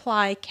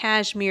 4-ply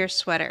cashmere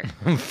sweater."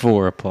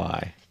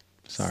 4-ply.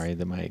 Sorry,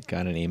 the mic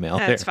got an email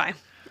there. That's fine.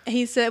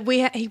 He said,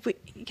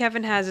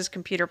 Kevin has his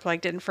computer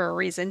plugged in for a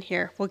reason.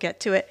 Here, we'll get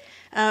to it.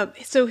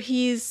 So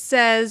he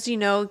says,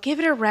 give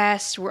it a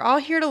rest. We're all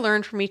here to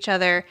learn from each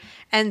other.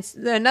 And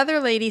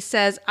another lady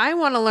says, "I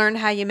want to learn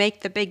how you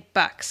make the big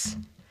bucks."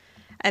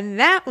 And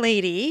that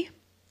lady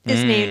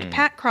is named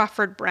Pat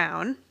Crawford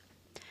Brown.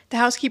 The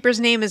housekeeper's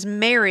name is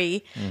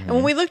Mary. And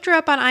when we looked her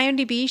up on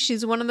IMDb,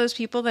 she's one of those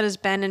people that has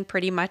been in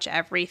pretty much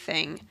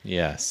everything.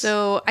 Yes.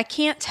 So I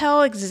can't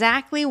tell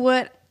exactly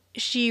what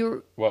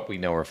we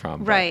know her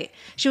from. Right.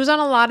 She was on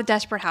a lot of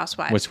Desperate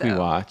Housewives, which we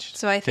watched.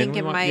 So I think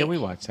it might... Yeah, we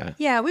watched that.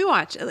 Yeah, we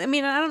watched. I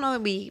mean, I don't know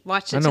that we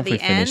watched it to the end. I don't know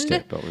if we finished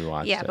it, but we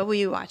watched it. Yeah, but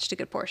we watched a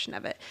good portion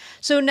of it.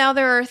 So now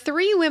there are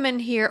 2 women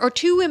here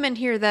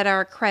that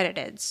are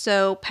credited.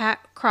 So Pat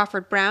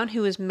Crawford Brown,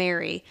 who is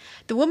Mary.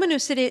 The woman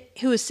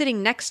who is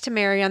sitting next to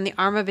Mary on the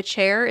arm of a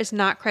chair is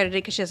not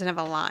credited because she doesn't have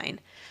a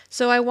line.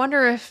 So I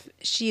wonder if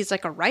she's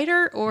like a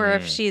writer or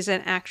if she's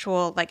an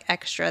actual like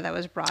extra that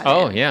was brought in.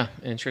 Oh, yeah.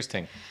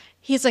 Interesting.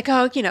 He's like,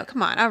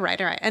 come on. All right,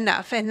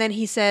 enough. And then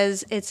he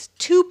says it's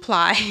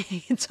 2-ply.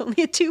 It's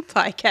only a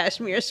 2-ply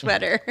cashmere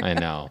sweater. I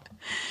know.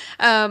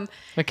 A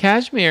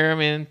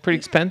cashmere, pretty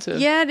expensive.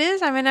 Yeah, it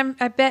is.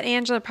 I bet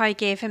Angela probably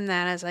gave him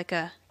that as like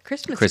a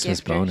Christmas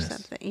gift bonus. Or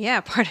something.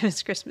 Yeah, part of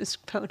his Christmas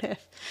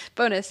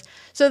bonus.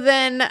 So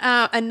then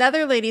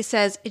another lady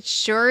says, "It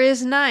sure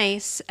is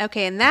nice."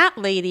 Okay, and that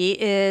lady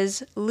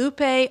is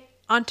Lupe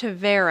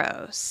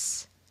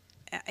Ontiveros.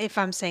 If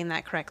I'm saying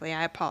that correctly,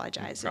 I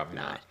apologize. Probably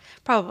not.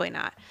 Probably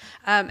not.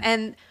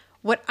 And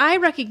what I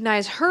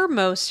recognize her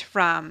most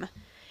from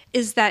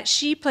is that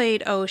she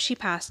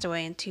passed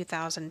away in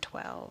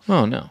 2012.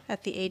 Oh, no.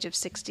 At the age of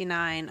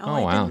 69.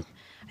 Oh, wow.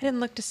 I didn't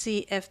look to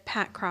see if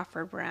Pat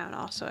Crawford Brown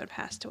also had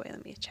passed away.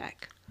 Let me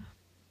check.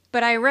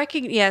 But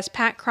yes,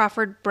 Pat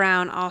Crawford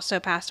Brown also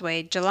passed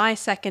away July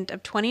 2nd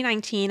of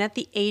 2019 at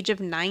the age of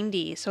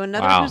 90. So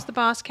another Who's the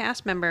Boss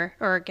cast member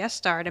or guest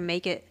star to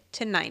make it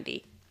to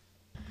 90.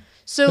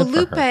 So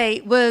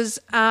Lupe was,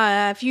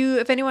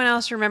 if anyone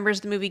else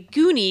remembers the movie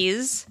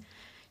Goonies,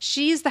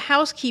 she's the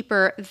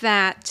housekeeper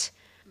that,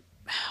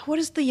 what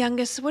is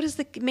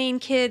the main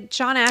kid,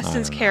 Sean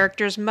Astin's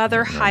character's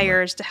mother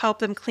hires to help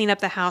them clean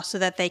up the house so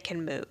that they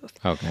can move.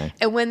 Okay.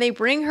 And when they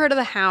bring her to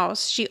the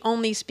house, she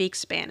only speaks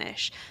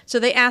Spanish. So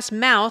they ask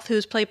Mouth,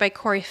 who's played by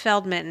Corey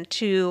Feldman,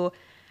 to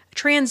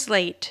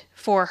translate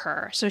for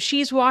her. So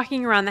she's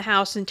walking around the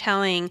house and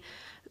telling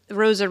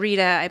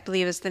Rosarita, I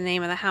believe is the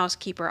name of the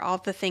housekeeper, all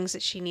the things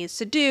that she needs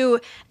to do,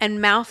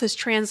 and Mouth is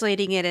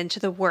translating it into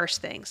the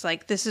worst things.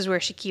 Like, this is where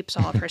she keeps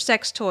all of her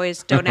sex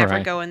toys, don't ever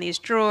Right. go in these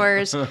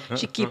drawers.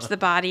 She keeps the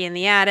body in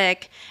the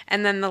attic,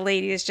 and then the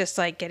lady is just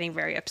like getting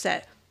very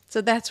upset.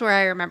 So that's where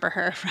I remember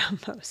her from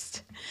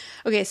most.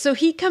 Okay, so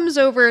he comes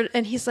over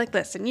and he's like,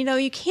 listen,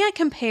 you can't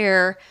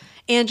compare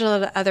Angela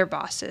to other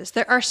bosses.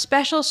 There are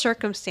special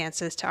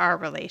circumstances to our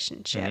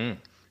relationship.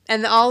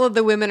 And all of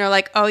the women are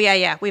like, oh,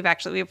 yeah, we've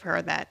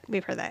heard that.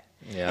 We've heard that.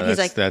 Yeah, and he's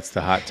like, that's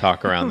the hot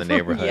talk around the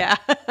neighborhood. yeah.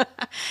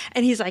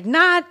 And he's like,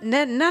 none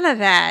of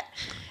that.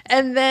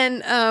 And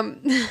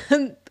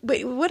then,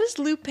 wait, what is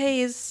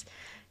Lupe's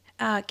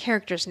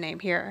character's name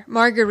here?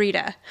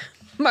 Margarita.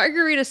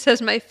 Margarita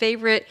says my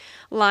favorite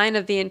line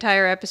of the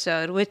entire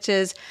episode, which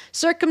is,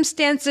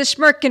 circumstances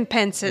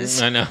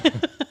schmirkenpenses. I know.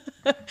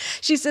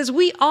 She says,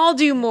 we all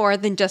do more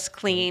than just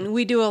clean.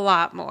 We do a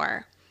lot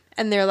more.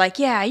 And they're like,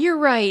 yeah, you're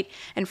right.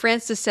 And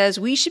Francis says,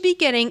 we should be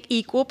getting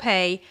equal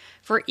pay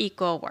for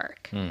equal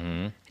work.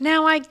 Mm-hmm.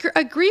 Now, I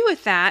agree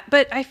with that,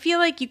 but I feel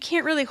like you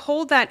can't really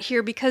hold that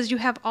here because you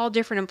have all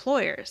different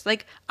employers.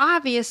 Like,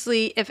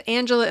 obviously, if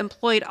Angela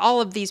employed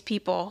all of these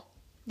people,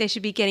 they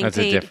should be getting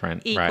paid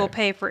equal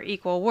pay for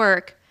equal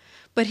work.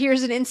 But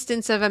here's an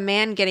instance of a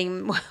man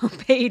getting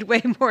paid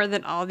way more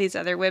than all these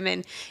other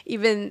women,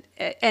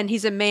 and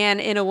he's a man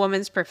in a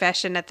woman's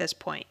profession at this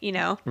point,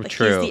 Like,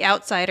 True. he's the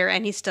outsider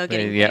and he's still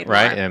getting paid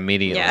right, more. and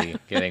immediately Yeah.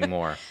 getting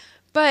more.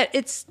 But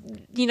it's,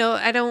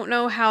 I don't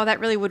know how that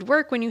really would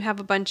work when you have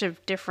a bunch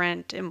of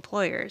different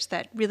employers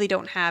that really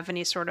don't have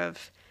any sort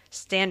of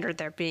standard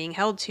they're being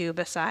held to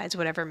besides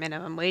whatever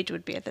minimum wage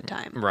would be at the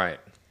time. Right.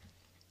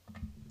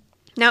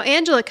 Now,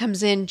 Angela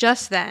comes in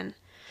just then.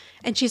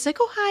 And she's like,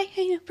 oh,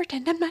 hi,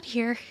 pretend I'm not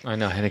here. I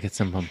know. I had to get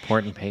some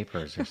important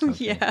papers or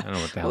something. Yeah. I don't know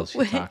what the hell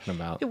she's talking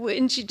about.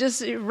 And she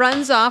just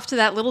runs off to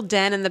that little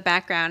den in the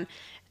background.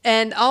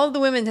 And all of the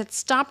women had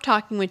stopped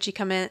talking when she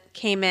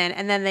came in.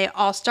 And then they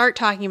all start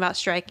talking about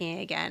striking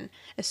again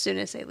as soon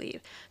as they leave.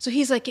 So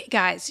he's like,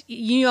 guys,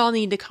 you all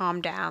need to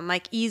calm down.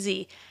 Like,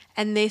 easy.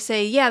 And they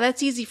say, yeah,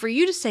 that's easy for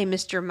you to say,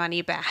 Mr.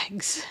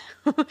 Moneybags.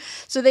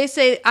 So they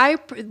say,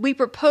 we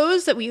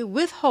propose that we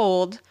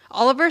withhold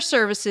all of our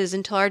services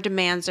until our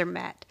demands are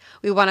met.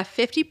 We want a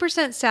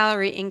 50%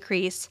 salary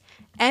increase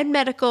and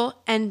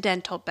medical and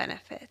dental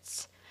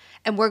benefits.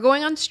 And we're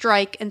going on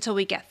strike until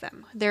we get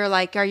them. They're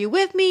like, are you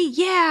with me?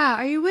 Yeah.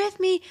 Are you with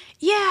me?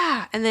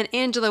 Yeah. And then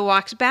Angela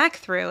walks back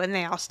through and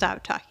they all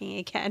stop talking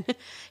again.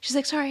 She's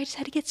like, sorry, I just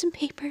had to get some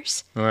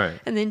papers. All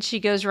right. And then she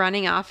goes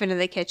running off into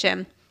the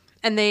kitchen.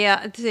 And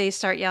they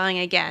start yelling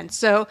again.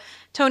 So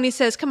Tony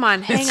says, come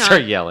on, hang on.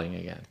 Start yelling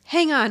again.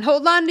 Hang on.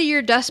 Hold on to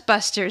your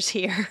dustbusters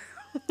here.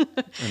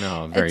 I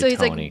know, very And so he's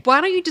Tony. like,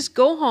 why don't you just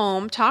go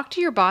home, talk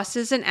to your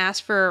bosses, and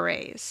ask for a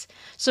raise?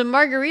 So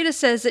Margarita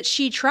says that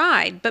she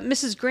tried, but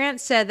Mrs.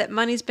 Grant said that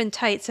money's been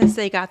tight since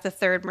they got the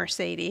third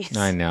Mercedes.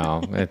 I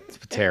know. It's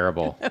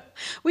terrible.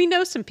 We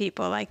know some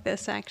people like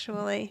this,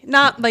 actually.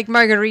 Not like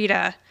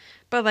Margarita,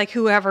 but like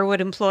whoever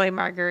would employ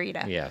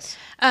Margarita. Yes.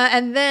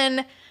 And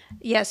then...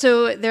 yeah,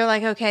 so they're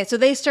like, okay. So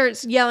they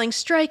start yelling,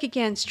 strike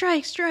again,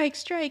 strike, strike,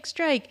 strike,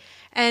 strike.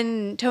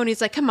 And Tony's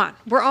like, come on,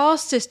 we're all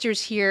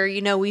sisters here.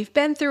 We've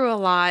been through a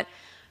lot.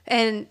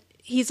 And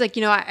he's like,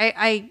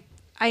 I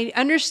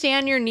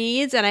understand your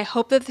needs and I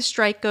hope that the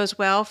strike goes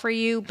well for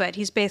you. But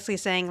he's basically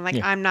saying, like,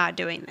 I'm not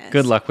doing this.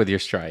 Good luck with your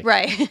strike.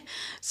 Right.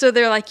 So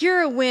they're like,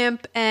 you're a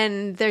wimp.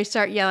 And they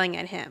start yelling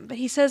at him. But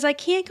he says, I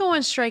can't go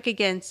on strike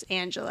against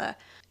Angela.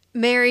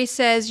 Mary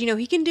says,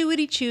 he can do what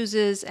he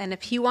chooses, and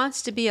if he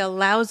wants to be a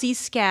lousy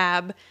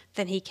scab,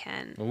 then he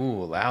can.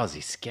 Ooh, lousy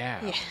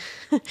scab.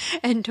 Yeah.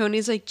 And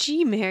Tony's like,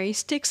 gee, Mary,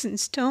 sticks and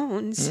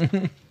stones.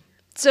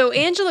 So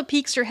Angela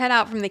peeks her head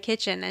out from the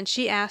kitchen, and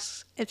she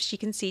asks if she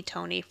can see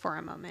Tony for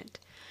a moment.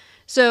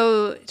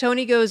 So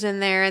Tony goes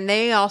in there, and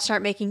they all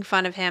start making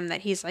fun of him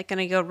that he's like going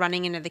to go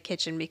running into the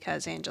kitchen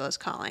because Angela's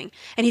calling.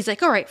 And he's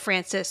like, all right,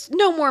 Francis,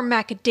 no more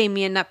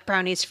macadamia nut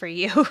brownies for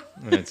you.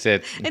 That's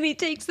it. And he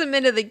takes them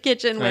into the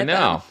kitchen with him. I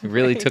know. He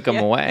really took them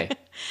away.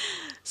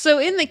 So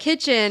in the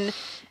kitchen,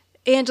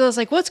 Angela's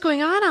like, what's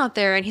going on out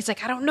there? And he's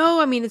like, I don't know.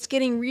 I mean, it's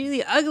getting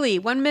really ugly.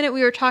 One minute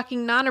we were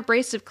talking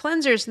non-abrasive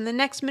cleansers, and the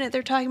next minute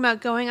they're talking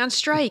about going on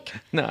strike.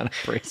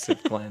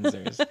 Non-abrasive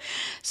cleansers.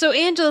 So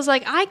Angela's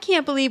like, I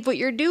can't believe what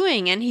you're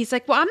doing. And he's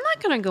like, well, I'm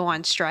not going to go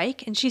on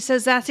strike. And she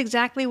says, that's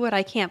exactly what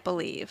I can't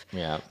believe.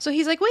 Yeah. So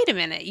he's like, wait a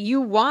minute.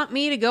 You want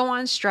me to go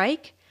on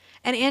strike?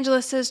 And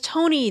Angela says,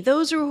 Tony,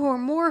 those who are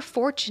more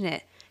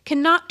fortunate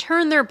cannot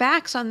turn their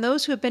backs on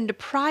those who have been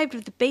deprived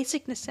of the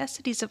basic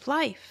necessities of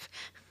life.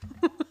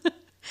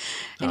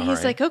 And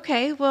he's like,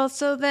 okay, well,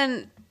 so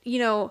then,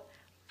 you're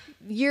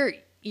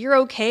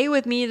okay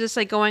with me just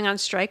like going on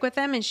strike with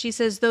them? And she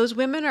says, those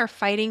women are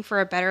fighting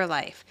for a better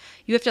life.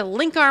 You have to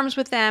link arms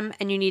with them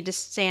and you need to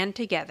stand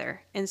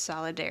together in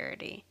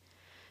solidarity.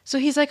 So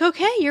he's like,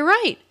 okay, you're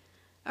right.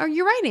 Oh,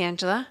 you're right,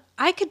 Angela.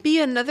 I could be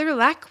another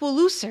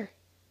Lakwalooser.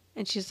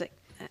 And she's like,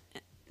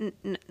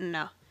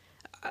 no.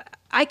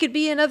 I could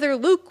be another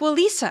Luke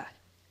Walisa.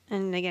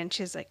 And again,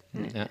 she's like,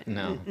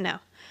 no.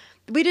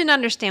 we didn't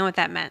understand what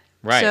that meant.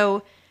 Right.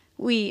 So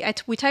we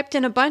typed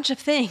in a bunch of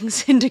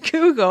things into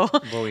Google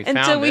Well, we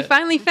until found we it.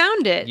 finally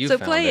found it. You so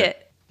found play it.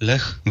 it.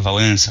 Lech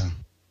Wałęsa.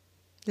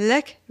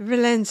 Lech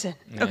Wałęsa.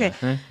 Okay.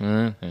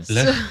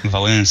 Lech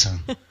Wałęsa.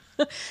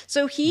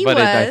 So he But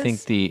was. I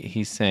think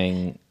he's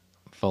saying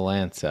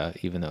Valenza,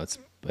 even though it's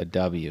a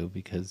W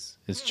because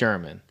it's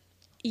German.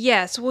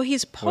 Yes. Well,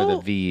 he's Or the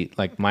Polish. V,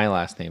 like my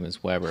last name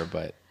is Weber,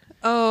 but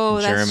Oh,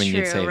 in that's German true.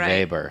 you'd say right.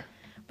 Weber.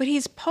 But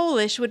he's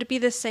Polish. Would it be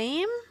the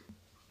same?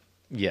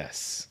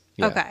 Yes.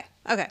 Yeah.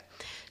 Okay.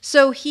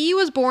 So he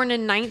was born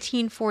in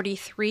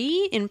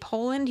 1943 in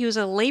Poland. He was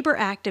a labor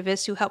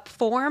activist who helped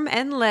form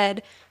and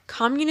led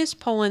Communist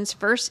Poland's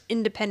first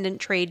independent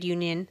trade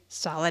union,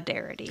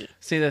 Solidarity.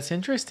 See, that's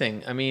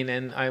interesting. I mean,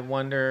 and I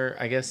wonder,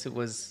 I guess it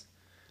was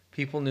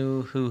people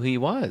knew who he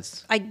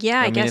was. I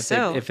mean, guess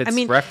so. if it's I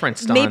mean,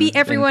 referenced maybe in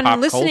everyone pop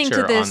listening to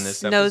culture on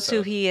this knows who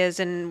episode. he is,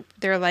 and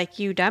they're like,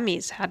 "You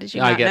dummies! How did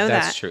you I not get know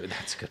that's that?" true.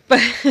 That's good. But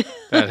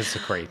That is a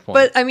great point.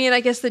 but I mean, I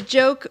guess the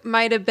joke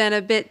might have been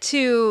a bit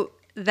too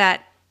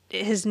that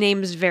his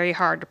name is very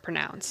hard to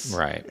pronounce.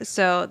 Right.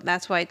 So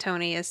that's why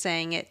Tony is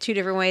saying it two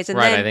different ways. And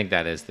right, then, I think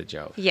that is the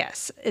joke.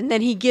 yes, and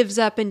then he gives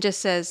up and just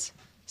says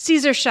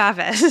Cesar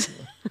Chavez.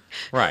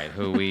 Right,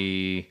 who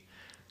we,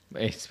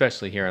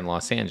 especially here in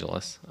Los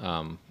Angeles,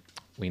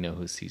 we know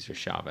who Cesar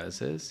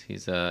Chavez is. He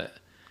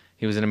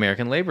was an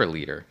American labor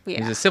leader. Yeah.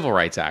 He's a civil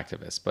rights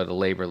activist, but a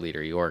labor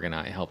leader. He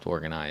helped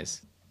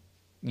organize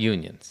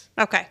unions.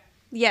 Okay.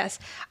 Yes,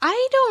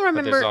 I don't But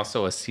remember. there's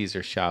also a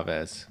Cesar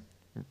Chavez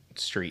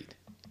street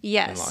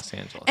Yes. in Los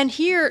Angeles. And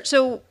here,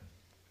 so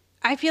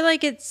I feel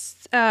like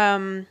it's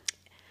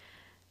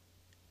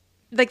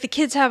like the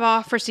kids have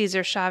off for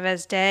Cesar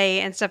Chavez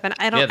Day and stuff, and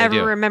I don't Yeah, they ever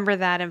do. remember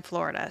that in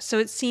Florida. So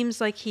it seems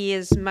like he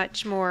is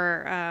much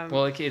more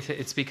well,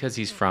 it's because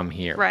he's from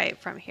here. right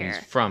from here.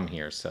 He's from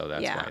here, so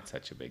that's Yeah. why it's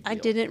such a big deal. I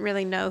didn't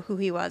really know who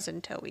he was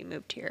until we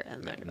moved here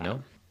and learned about No.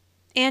 him.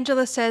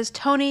 Angela says,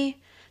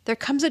 Tony, there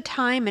comes a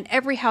time in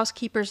every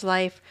housekeeper's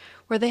life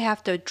where they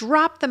have to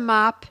drop the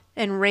mop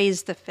and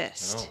raise the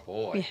fist.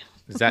 Oh boy.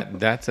 Is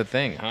that's a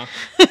thing, huh?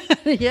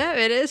 Yeah,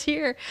 it is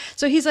here.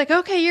 So he's like,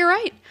 okay, you're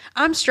right.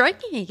 I'm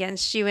striking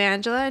against you,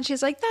 Angela. And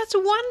she's like, that's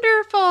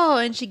wonderful.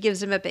 And she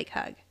gives him a big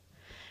hug.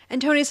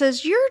 And Tony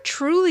says, you're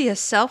truly a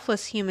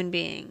selfless human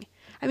being.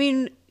 I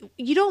mean,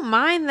 you don't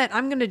mind that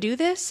I'm going to do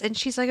this? And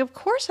she's like, of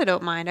course I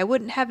don't mind. I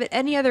wouldn't have it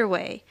any other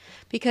way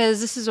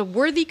because this is a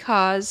worthy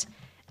cause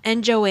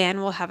and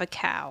Joanne will have a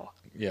cow.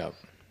 Yeah.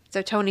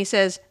 So Tony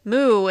says,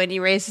 moo, and he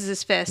raises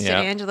his fist, Yeah.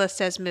 and Angela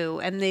says, moo,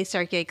 and they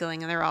start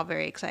giggling, and they're all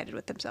very excited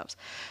with themselves.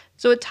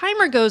 So a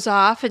timer goes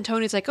off, and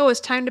Tony's like, oh, it's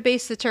time to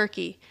baste the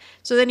turkey.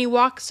 So then he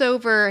walks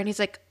over, and he's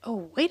like,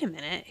 oh, wait a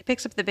minute. He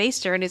picks up the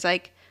baster, and he's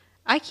like,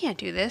 I can't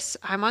do this.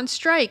 I'm on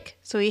strike.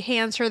 So he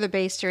hands her the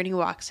baster, and he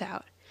walks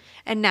out.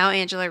 And now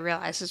Angela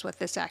realizes what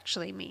this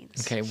actually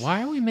means. Okay,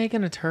 why are we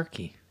making a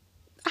turkey?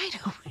 I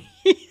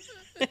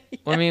don't.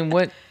 I mean,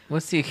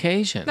 what's the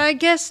occasion? I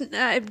guess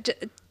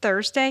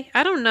Thursday.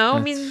 I don't know. I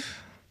mean,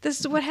 this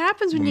is what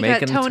happens when We're you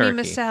got making a Tony turkey.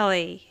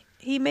 Micelli.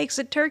 He makes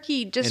a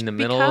turkey just In the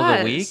because. middle of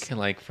the week,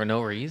 like for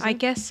no reason? I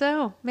guess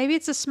so. Maybe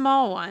it's a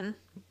small one.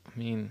 I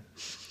mean,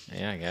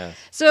 yeah, I guess.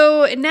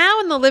 So now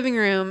in the living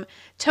room,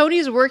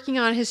 Tony's working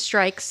on his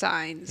strike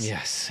signs.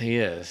 Yes, he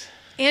is.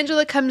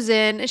 Angela comes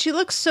in, and she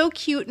looks so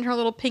cute in her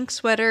little pink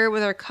sweater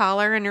with her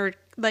collar and her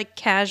like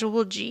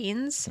casual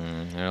jeans.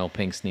 And little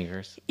pink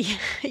sneakers.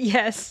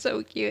 Yes,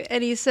 so cute.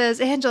 And he says,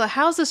 Angela,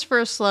 how's this for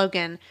a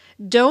slogan?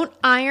 Don't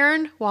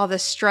iron while the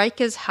strike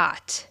is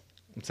hot.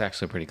 It's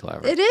actually pretty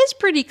clever. It is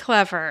pretty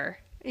clever.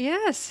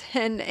 Yes.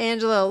 And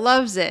Angela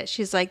loves it.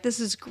 She's like, this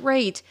is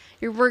great.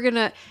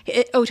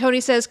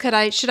 Tony says,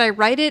 should I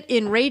write it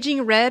in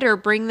raging red or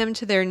bring them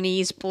to their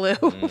knees blue?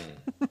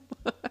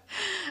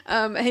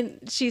 And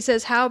she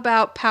says, how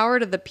about power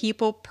to the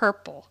people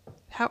purple?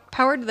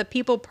 Power to the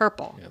people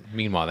purple. Yeah.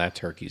 Meanwhile, that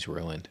turkey's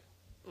ruined.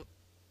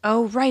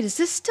 Oh, right. Is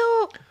this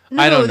still...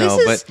 No, I don't know,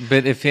 this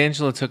but if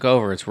Angela took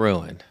over, it's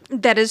ruined.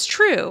 That is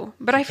true.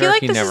 But I feel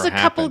like turkey this is never a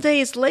couple happened.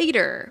 days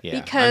later. Yeah,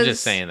 because, I'm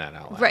just saying that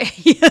out loud. Right.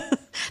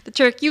 The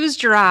turkey was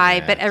dry,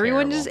 Yeah, but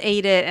everyone terrible. just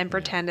ate it and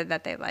pretended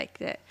that they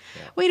liked it.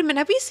 Yeah. Wait a minute.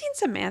 Have we seen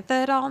Samantha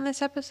at all in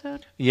this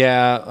episode?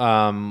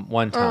 Yeah,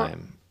 one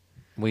time.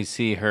 We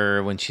see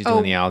her when she's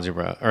doing the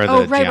algebra or the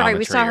geometry. Right.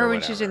 We saw her or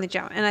when she was whatever. doing the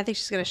geometry. And I think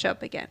she's going to show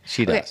up again.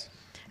 She does.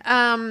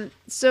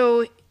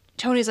 So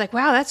Tony's like,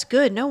 wow, that's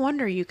good. No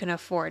wonder you can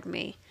afford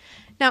me.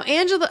 Now,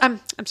 Angela, I'm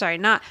sorry,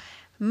 not...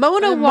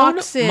 Mona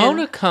walks in.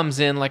 Mona comes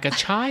in like a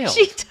child.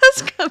 She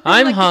does come in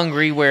I'm like-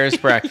 hungry. Where's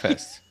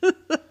breakfast?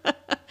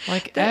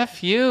 Like,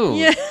 F you.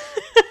 Yeah.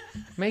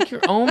 Make your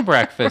own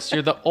breakfast.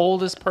 You're the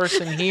oldest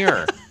person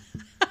here.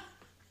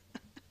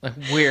 Like,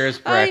 where's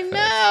breakfast? I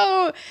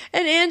know.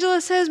 And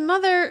Angela says,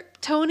 Mother,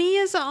 Tony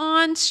is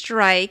on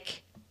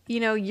strike. You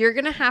know, you're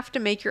going to have to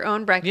make your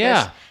own breakfast.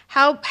 Yeah.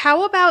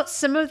 How about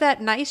some of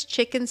that nice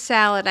chicken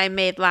salad I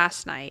made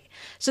last night?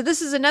 So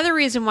this is another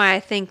reason why I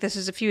think this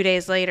is a few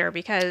days later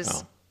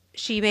because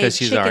she made 'Cause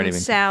she's already chicken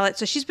been- salad.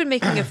 So she's been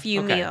making a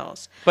few Okay.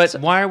 meals. But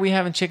why are we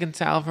having chicken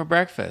salad for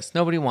breakfast?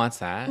 Nobody wants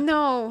that.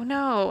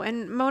 No.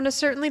 And Mona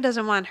certainly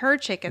doesn't want her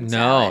chicken No,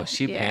 salad.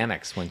 she Yeah.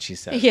 panics when she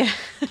says Yeah.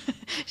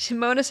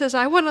 Mona says,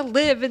 I want to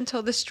live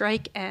until the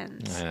strike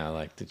ends. I know,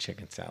 like the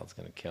chicken salad's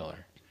going to kill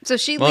her. So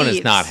she Mona's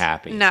leaves. not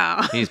happy.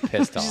 No. He's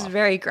pissed She's off.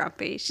 very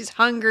grumpy. She's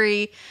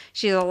hungry.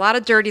 She has a lot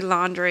of dirty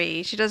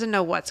laundry. She doesn't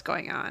know what's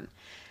going on.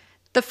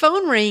 The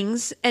phone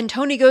rings and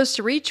Tony goes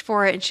to reach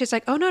for it and she's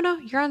like, oh, no,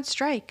 you're on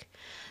strike.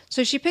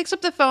 So she picks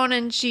up the phone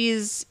and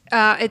it's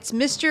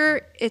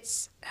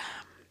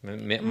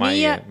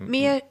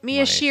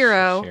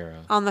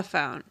Miyashiro on the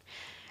phone.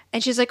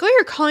 And she's like, oh,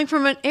 you're calling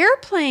from an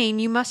airplane.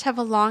 You must have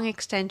a long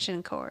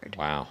extension cord.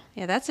 Wow.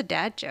 Yeah, that's a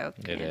dad joke,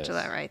 It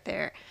Angela, is. right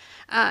there.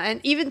 And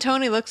even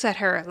Tony looks at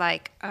her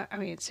like,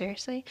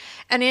 seriously?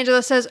 And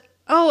Angela says,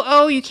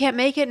 oh, you can't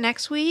make it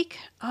next week?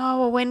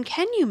 Oh, well, when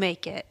can you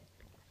make it?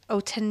 Oh,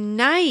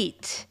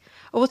 tonight.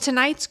 Oh, well,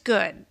 tonight's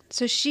good.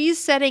 So she's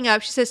setting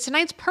up. She says,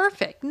 tonight's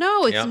perfect.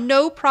 No, it's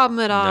no problem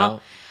at all.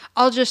 No.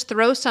 I'll just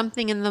throw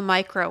something in the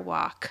micro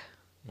wok.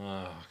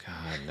 Oh,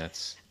 God,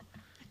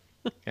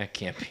 that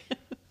can't be.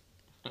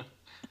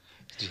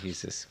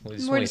 Jesus.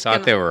 We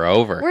thought they were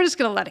over. We're just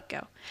going to let it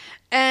go.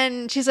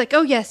 And she's like,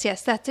 oh, yes,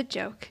 that's a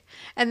joke.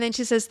 And then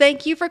she says,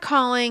 thank you for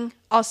calling.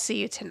 I'll see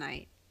you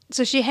tonight.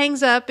 So she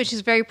hangs up and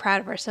she's very proud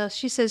of herself.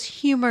 She says,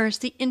 humor is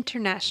the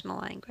international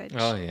language.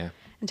 Oh, yeah.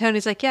 And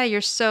Tony's like, yeah,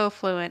 you're so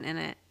fluent in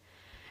it.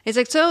 He's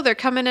like, so they're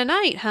coming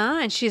tonight, huh?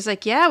 And she's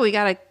like, yeah, we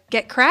got to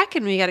get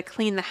cracking. We got to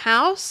clean the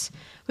house.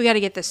 We got to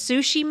get the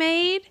sushi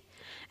made.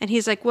 And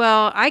he's like,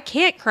 well, I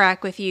can't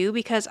crack with you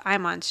because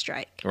I'm on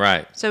strike.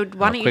 Right. So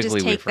why don't you just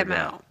take them forget.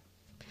 out?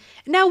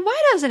 Now,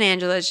 why doesn't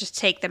Angela just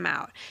take them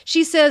out?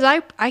 She says,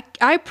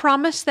 I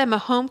promised them a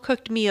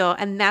home-cooked meal,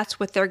 and that's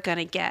what they're going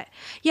to get.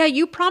 Yeah,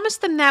 you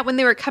promised them that when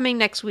they were coming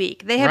next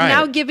week. They have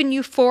now given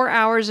you 4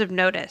 hours of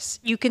notice.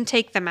 You can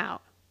take them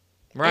out.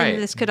 Right.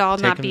 And this could all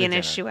Take not them be to an dinner.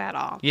 issue at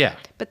all. Yeah.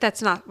 But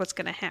that's not what's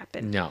going to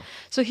happen. No.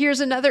 So here's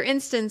another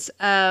instance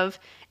of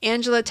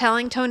Angela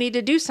telling Tony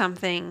to do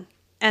something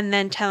and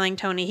then telling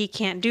Tony he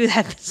can't do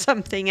that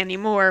something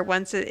anymore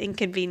once it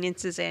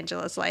inconveniences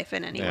Angela's life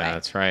in any way. Yeah,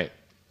 that's right.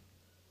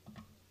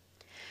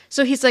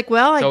 So he's like,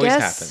 well, I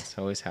guess.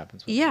 Always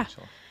happens. With Yeah.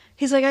 Angela.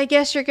 He's like, I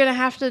guess you're going to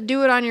have to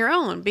do it on your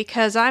own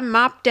because I'm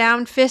mop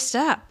down, fist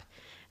up.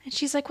 And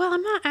she's like, well,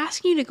 I'm not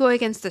asking you to go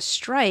against the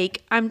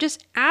strike. I'm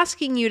just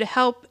asking you to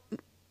help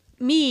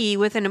me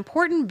with an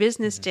important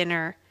business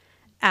dinner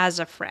as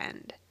a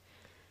friend.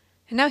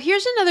 And now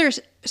here's another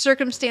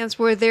circumstance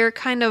where they're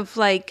kind of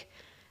like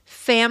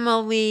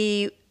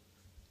family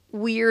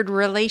weird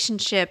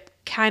relationship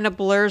kind of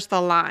blurs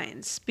the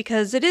lines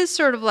because it is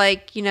sort of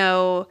like, he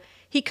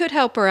could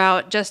help her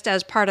out just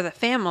as part of the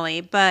family,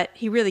 but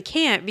he really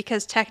can't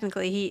because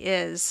technically he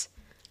is,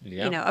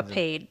 a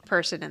paid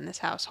person in this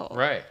household.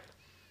 Right.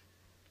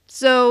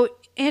 So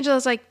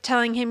Angela's like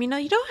telling him,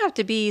 you don't have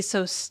to be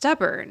so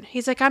stubborn.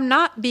 He's like, I'm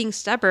not being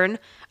stubborn.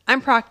 I'm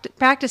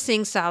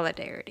practicing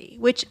solidarity,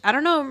 which I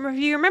don't know if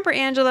you remember,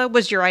 Angela,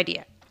 was your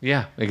idea.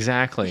 Yeah,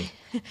 exactly.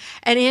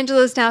 And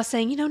Angela's now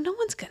saying, no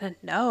one's going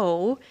to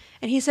know.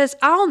 And he says,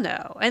 I'll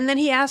know. And then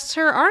he asks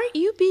her, aren't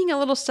you being a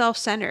little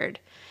self-centered?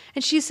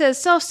 And she says,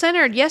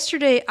 self-centered?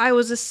 Yesterday, I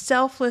was a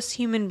selfless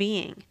human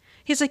being.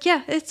 He's like,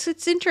 yeah, it's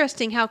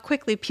interesting how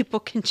quickly people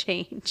can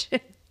change.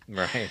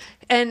 Right.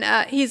 And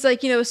he's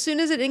like, as soon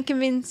as it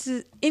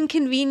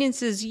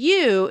inconveniences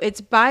you,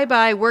 it's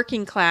bye-bye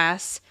working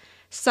class,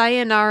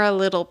 sayonara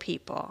little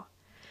people.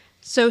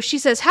 So she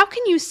says, how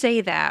can you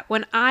say that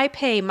when I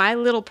pay my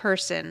little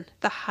person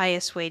the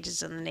highest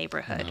wages in the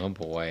neighborhood? Oh,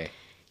 boy.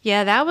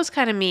 Yeah, that was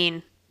kind of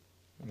mean.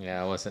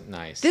 Yeah, it wasn't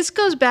nice. This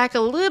goes back a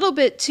little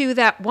bit to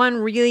that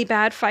one really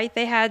bad fight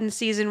they had in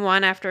season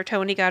 1 after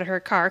Tony got her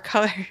car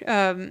color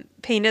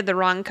painted the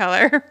wrong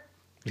color.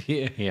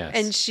 Yes.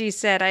 And she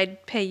said,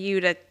 I'd pay you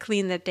to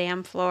clean the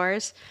damn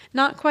floors.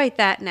 Not quite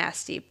that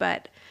nasty,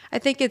 but I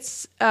think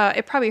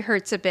it probably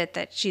hurts a bit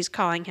that she's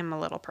calling him a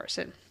little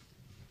person.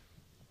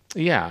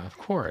 Yeah, of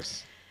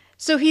course.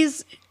 So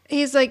he's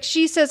like,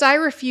 she says, I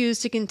refuse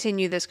to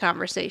continue this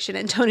conversation.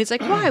 And Tony's like,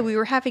 why? We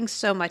were having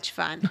so much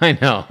fun. I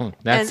know.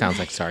 That sounds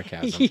like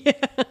sarcasm.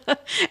 Yeah.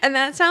 And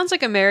that sounds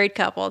like a married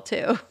couple,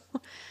 too.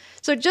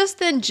 So just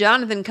then,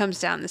 Jonathan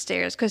comes down the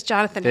stairs because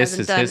Jonathan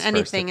hasn't done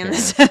anything in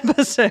this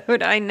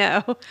episode. I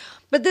know.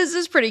 But this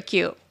is pretty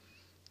cute.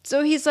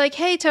 So he's like,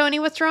 hey, Tony,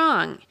 what's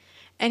wrong?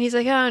 And he's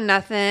like, oh,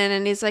 nothing.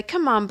 And he's like,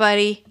 come on,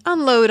 buddy,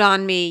 unload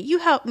on me. You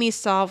help me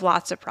solve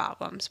lots of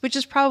problems, which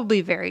is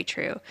probably very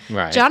true.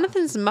 Right.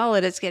 Jonathan's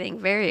mullet is getting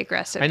very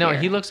aggressive. I know. Here.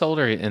 He looks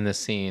older in this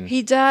scene.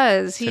 He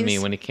does. To me,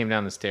 when he came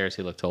down the stairs,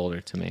 he looked older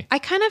to me. I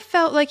kind of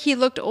felt like he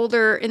looked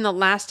older in the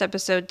last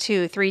episode,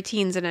 too, 3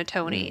 Teens and a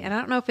Tony. And I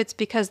don't know if it's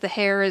because the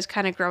hair is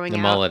kind of growing out a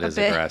bit. The mullet is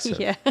aggressive.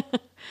 Yeah.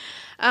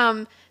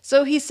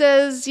 So he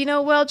says,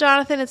 well,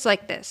 Jonathan, it's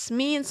like this.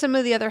 Me and some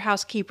of the other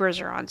housekeepers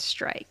are on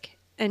strike.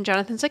 And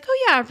Jonathan's like,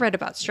 oh, yeah, I've read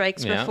about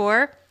strikes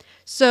before.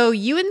 So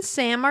you and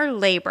Sam are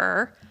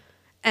labor,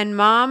 and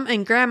Mom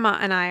and Grandma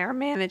and I are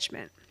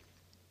management.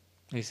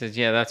 He says,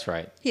 yeah, that's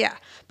right. Yeah.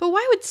 But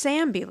why would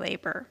Sam be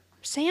labor?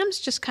 Sam's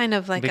just kind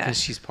of like Because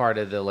she's part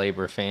of the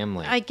labor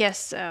family. I guess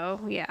so,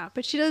 yeah.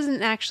 But she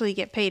doesn't actually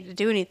get paid to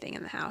do anything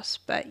in the house.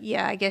 But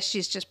yeah, I guess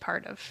she's just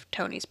part of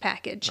Tony's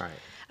package.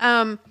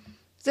 Right.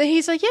 So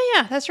he's like,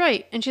 yeah, that's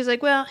right. And she's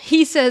like, well,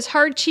 he says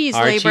hard cheese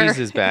labor. Hard cheese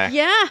is back.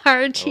 Yeah,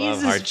 hard cheese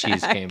is hard back.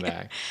 cheese came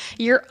back.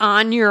 You're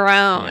on your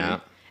own. Yeah.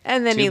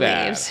 And then Too he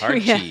bad. leaves.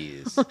 Hard Yeah.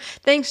 cheese.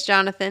 Thanks,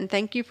 Jonathan.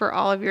 Thank you for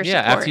all of your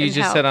support. Yeah, after you and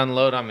just help. said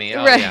unload on me.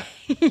 Oh, Right.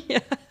 yeah. Yeah.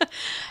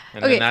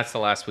 And Okay. then that's the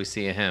last we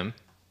see of him.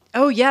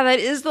 Oh, yeah, that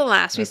is the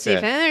last we That's see. it.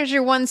 And there's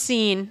your one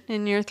scene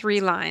in your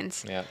 3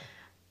 lines. Yeah.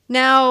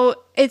 Now,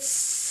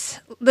 it's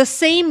the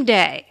same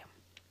day,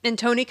 and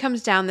Tony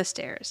comes down the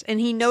stairs, and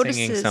he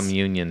notices... Singing some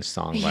Union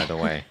song, by the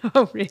way.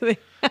 Oh, really?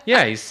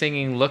 Yeah, he's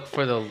singing Look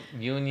for the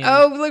Union.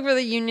 Oh, look for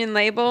the Union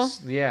label.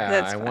 Yeah,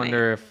 That's I funny.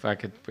 wonder if I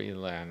could...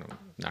 I'm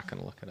not going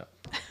to look it up.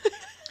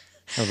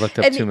 I've looked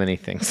up And too many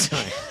things.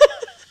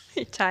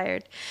 You're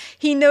tired.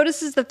 He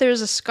notices that there's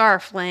a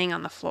scarf laying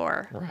on the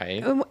floor.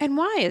 Right. And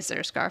why is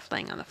there a scarf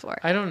laying on the floor?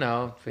 I don't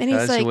know. And he's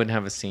Because like- you wouldn't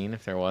have a scene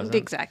if there wasn't.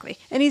 Exactly.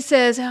 And he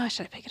says, oh,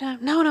 should I pick it up?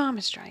 No, I'm going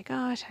to strike.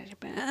 Oh, should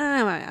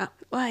I...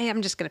 Well, yeah,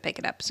 I'm just going to pick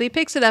it up. So he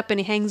picks it up and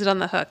he hangs it on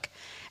the hook.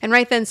 And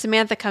right then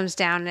Samantha comes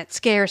down and it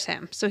scares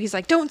him. So he's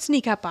like, don't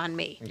sneak up on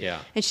me.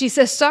 Yeah. And she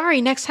says,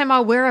 sorry, next time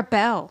I'll wear a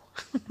bell.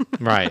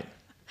 Right.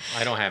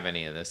 I don't have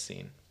any of this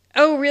scene.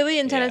 Oh, really?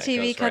 Yeah, Antenna it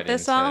TV goes cut right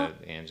this into off?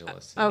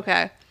 Angela's scene.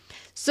 Okay.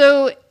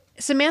 So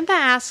Samantha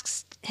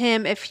asks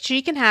him if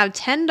she can have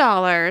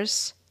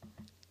 $10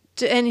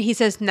 and he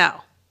says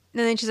no.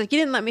 And then she's like, you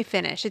didn't let me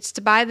finish. It's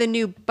to buy the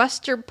new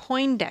Buster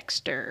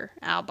Poindexter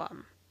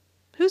album.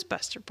 Who's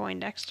Buster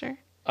Poindexter?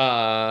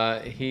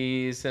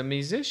 He's a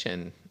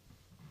musician.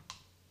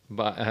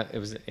 But it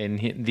was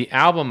in the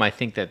album I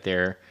think that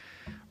they're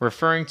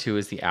referring to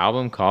is the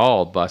album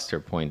called Buster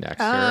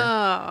Poindexter.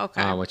 Oh,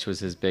 okay. Which was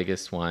his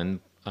biggest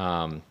one.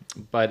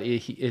 But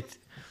it's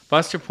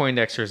Buster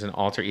Poindexter is an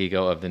alter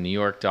ego of the New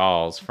York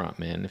Dolls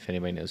frontman, if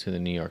anybody knows who the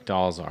New York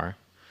Dolls are.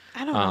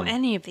 I don't know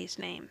any of these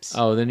names.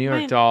 Oh, the New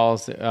York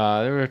Dolls. There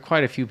were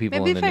quite a few people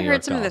Maybe in the if New I York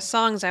heard some of the Dolls.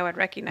 songs, I would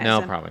recognize No,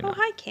 them. probably Oh, not.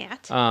 hi,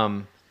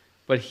 Cat.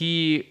 But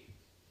he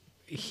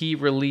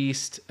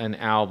released an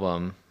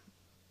album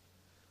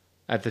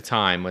at the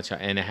time,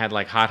 and it had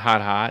like "Hot,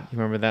 Hot, Hot." You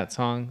remember that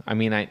song? I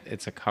mean,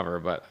 it's a cover,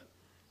 but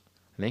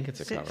I think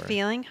it's Is a it cover.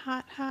 Feeling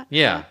Hot, Hot?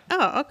 Yeah. Hot?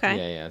 Oh, okay.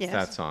 Yeah, it's Yes.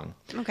 that song.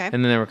 Okay. And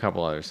then there were a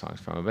couple other songs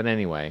from it, but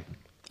anyway,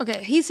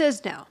 Okay, he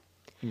says no.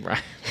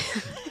 right.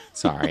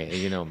 Sorry,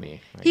 you know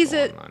me. I He go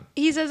said, on and on.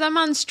 he says, I'm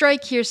on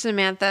strike here,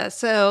 Samantha.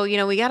 So,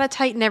 we got to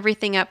tighten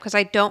everything up because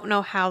I don't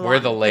know how long We're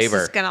the this labor.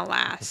 is going to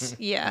last.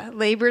 Yeah,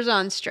 labor's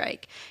on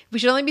strike. We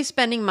should only be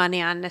spending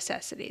money on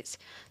necessities.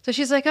 So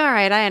she's like, all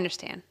right, I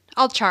understand.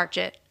 I'll charge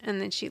it.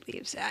 And then she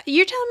leaves.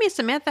 You're telling me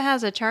Samantha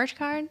has a charge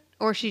card?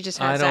 Or she just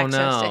I has don't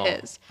access know. to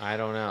his? I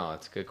don't know.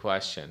 It's a good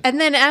question. And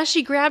then as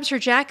she grabs her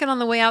jacket on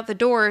the way out the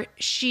door,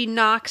 she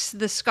knocks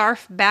the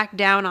scarf back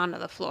down onto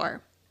the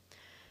floor.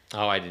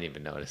 Oh, I didn't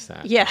even notice that.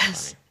 That's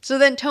Yes. funny. So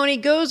then Tony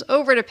goes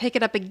over to pick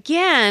it up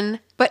again,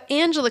 but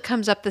Angela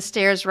comes up the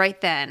stairs right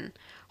then,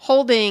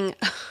 holding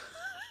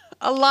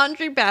a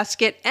laundry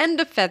basket and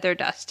a feather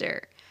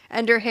duster.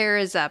 And her hair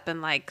is up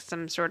in like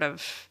some sort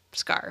of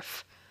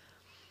scarf.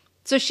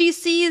 So she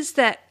sees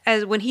that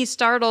as when he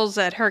startles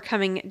at her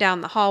coming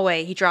down the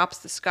hallway, he drops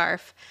the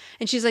scarf.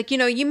 And she's like,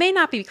 you may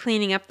not be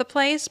cleaning up the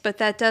place, but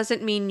that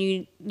doesn't mean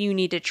you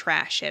need to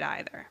trash it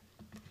either.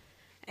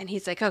 And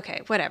he's like,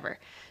 okay, whatever.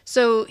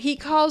 So he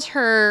calls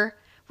her,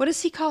 what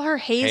does he call her?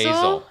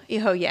 Hazel?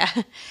 Oh, yeah.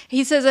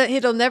 He says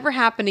it'll never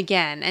happen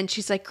again. And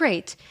she's like,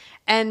 great.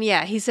 And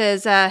yeah, he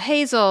says,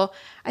 Hazel,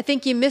 I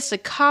think you missed a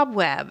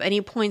cobweb. And he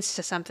points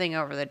to something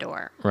over the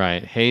door.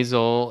 Right.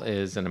 Hazel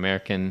is an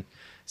American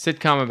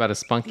sitcom about a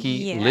spunky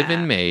Yeah.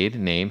 live-in maid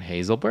named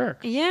Hazel Burke.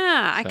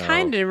 Yeah, I So-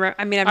 kind of, I've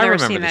I never remember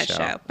seen the that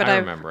show. But I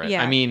remember it.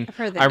 Yeah, I mean, I've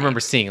heard the I remember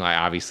name. seeing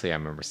obviously I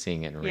remember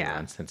seeing it in reruns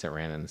Yeah. since it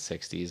ran in the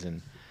 60s,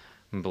 and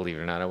believe it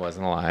or not, I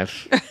wasn't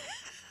alive.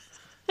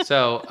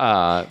 So,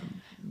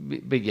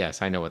 but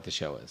yes, I know what the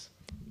show is.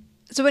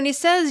 So when he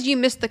says you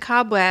missed the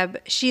cobweb,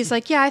 she's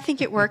like, yeah, I think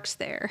it works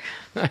there.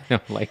 I know,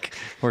 like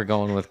we're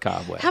going with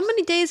cobwebs. How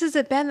many days has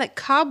it been that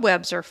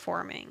cobwebs are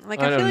forming? Like,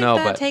 I I feel don't like know,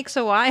 that but- takes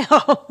a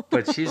while.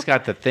 But she's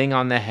got the thing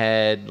on the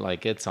head,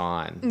 like it's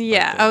on.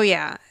 Yeah. Like the, Oh,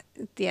 yeah.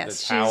 the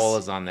Yes. towel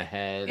is on the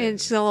head. and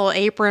It's a little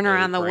apron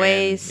around the apron,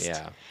 waist.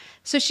 Yeah.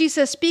 So she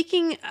says,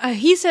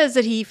 he says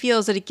that he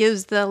feels that it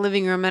gives the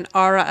living room an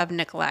aura of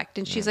neglect.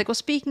 And she's like, well,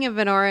 speaking of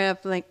an aura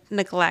of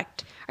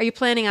neglect, are you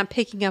planning on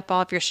picking up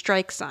all of your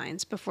strike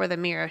signs before the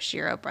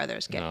Miroshiro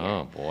brothers get here?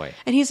 Oh boy.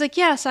 And he's like,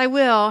 yes, I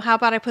will. How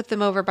about I put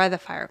them over by the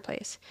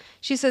fireplace?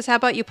 She says, how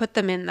about you put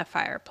them in the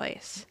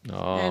fireplace?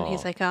 Oh. And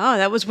he's like, oh,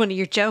 that was one of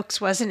your jokes,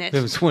 wasn't it?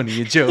 It was one of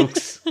your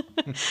jokes.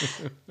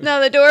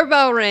 No, the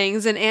doorbell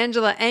rings and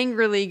Angela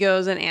angrily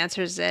goes and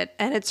answers it.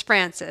 And it's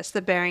Frances,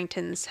 the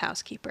Barringtons'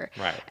 housekeeper.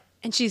 Right.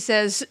 And she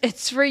says,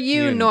 it's for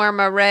you, You-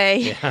 Norma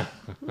Ray. Yeah.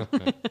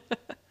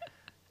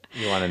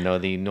 You want to know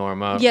the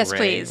Norma Yes, Ray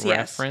please,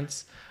 yes.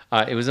 reference?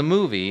 It was a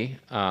movie.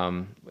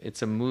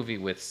 It's a movie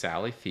with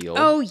Sally Field.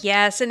 Oh,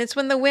 yes. And it's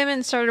when the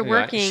women started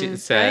working. She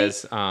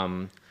says,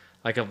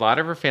 like a lot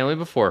of her family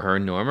before her,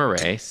 Norma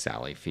Ray,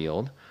 Sally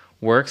Field,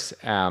 works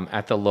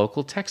at the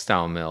local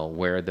textile mill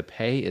where the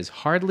pay is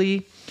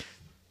hardly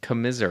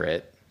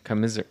commiserate.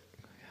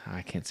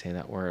 I can't say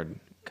that word.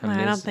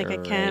 I don't think I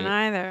can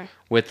either.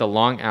 With the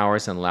long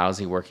hours and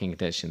lousy working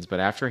conditions. But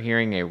after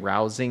hearing a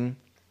rousing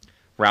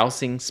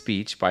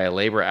speech by a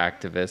labor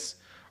activist,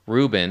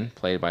 Reuben,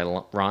 played by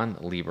Ron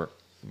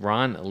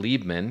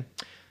Liebman,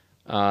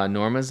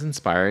 Norma's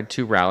inspired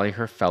to rally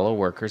her fellow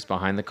workers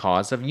behind the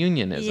cause of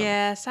unionism.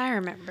 Yes, I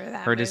remember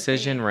that. Her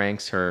decision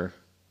ranks her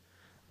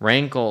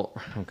rankle.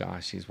 Oh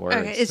gosh, these words.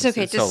 Okay, it's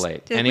okay. It's so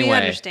late. Anyway, we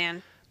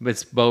understand.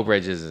 But Bo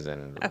Bridges is in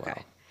it as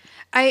well.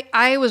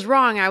 I was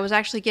wrong. I was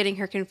actually getting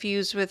her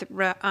confused with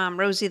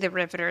Rosie the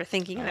Riveter,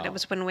 thinking that it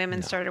was when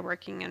women started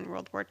working in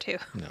World War II.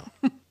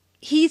 No.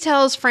 He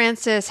tells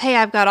Frances, hey,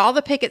 I've got all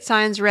the picket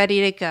signs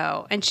ready to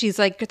go. And she's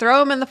like, throw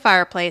them in the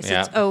fireplace.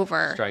 Yeah. It's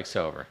over. Strike's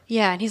over.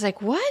 Yeah. And he's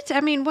like, what?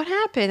 I mean, what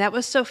happened? That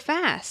was so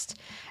fast.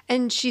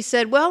 And she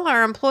said, well,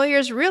 our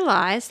employers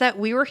realized that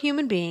we were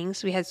human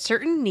beings, we had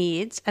certain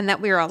needs, and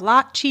that we were a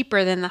lot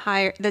cheaper than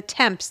the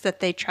temps that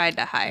they tried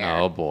to hire.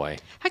 Oh, boy.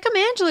 How come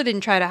Angela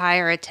didn't try to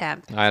hire a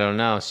temp? I don't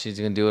know. She's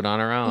going to do it on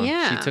her own.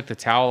 Yeah. She took the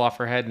towel off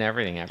her head and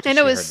everything after I she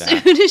know, heard as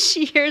that. soon as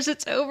she hears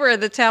it's over,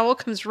 the towel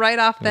comes right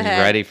off the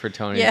head. Ready for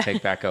Tony to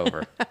take back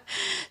over.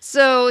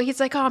 So he's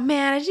like, oh,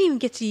 man, I didn't even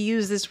get to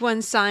use this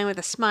one sign with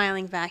a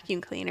smiling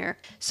vacuum cleaner.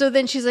 So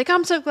then she's like,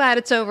 I'm so glad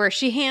it's over.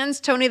 She hands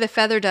Tony the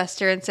feather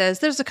duster and says,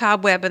 there's a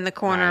cobweb in the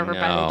corner over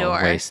by the door.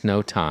 Waste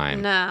no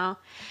time. No.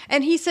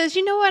 And he says,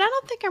 you know what? I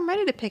don't think I'm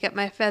ready to pick up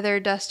my feather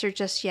duster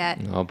just yet.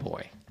 Oh,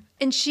 boy.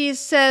 And she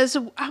says,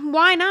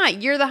 why not?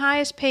 You're the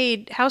highest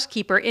paid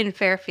housekeeper in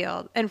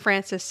Fairfield. And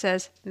Frances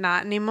says,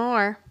 not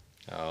anymore.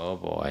 Oh,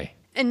 boy.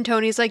 And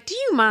Tony's like, do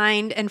you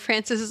mind? And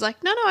Frances is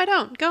like, no, I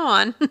don't. Go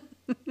on.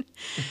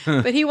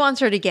 But he wants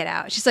her to get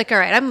out. She's like, all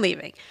right, I'm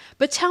leaving.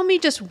 But tell me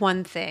just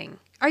one thing.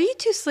 Are you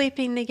two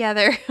sleeping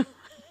together?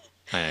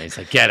 I know, he's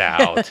like, get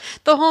out.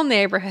 The whole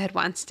neighborhood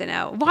wants to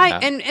know. Why? Yeah,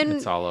 and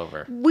it's all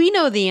over. We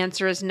know the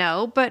answer is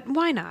no, but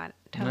why not?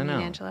 Tony and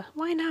Angela.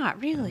 Why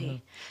not?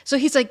 Really? So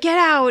he's like, get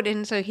out.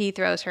 And so he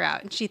throws her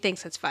out. And she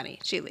thinks it's funny.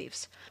 She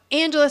leaves.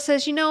 Angela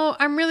says,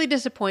 I'm really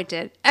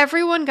disappointed.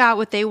 Everyone got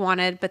what they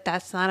wanted, but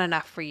that's not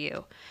enough for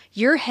you.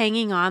 You're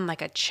hanging on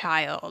like a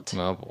child.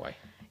 Oh, boy.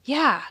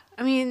 Yeah.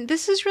 I mean,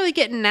 this is really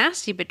getting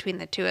nasty between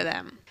the two of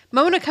them.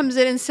 Mona comes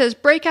in and says,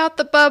 break out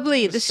the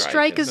bubbly. The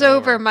strike is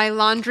over. My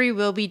laundry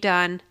will be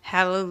done.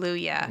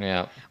 Hallelujah.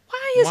 Yeah.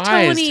 Why is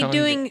Tony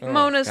doing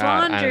Mona's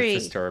laundry?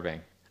 It's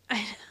disturbing.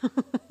 I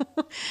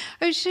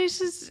know. She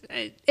says,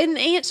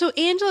 so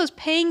Angela's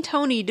paying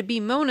Tony to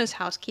be Mona's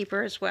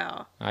housekeeper as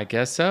well. I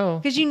guess so.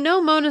 Because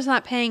Mona's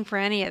not paying for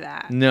any of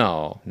that.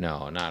 No,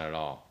 not at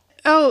all.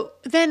 Oh,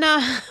 then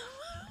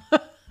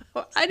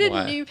I didn't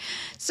What? even.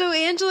 So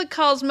Angela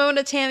calls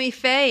Mona Tammy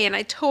Faye, and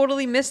I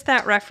totally missed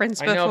that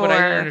reference before. I know, but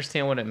I didn't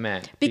understand what it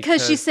meant.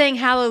 Because she's saying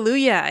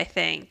hallelujah, I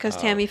think. Because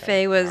Tammy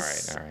Faye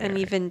was All right, an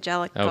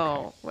evangelical,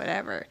 Okay.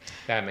 whatever.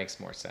 That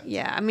makes more sense.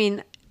 Yeah, I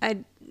mean,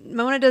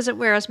 Mona doesn't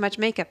wear as much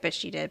makeup as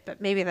she did,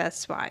 but maybe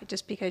that's why,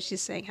 just because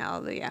she's saying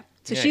hallelujah.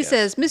 So Yeah, I she guess.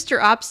 says,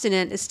 Mr.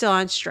 Obstinate is still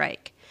on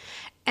strike.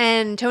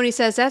 And Tony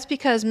says, that's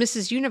because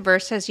Mrs.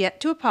 Universe has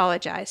yet to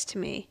apologize to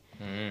me.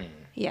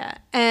 Yeah.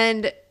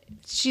 And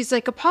she's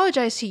like,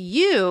 apologize to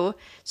you.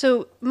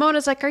 So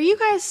Mona's like, are you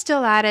guys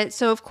still at it?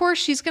 So of course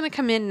she's going to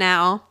come in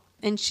now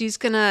and she's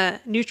going to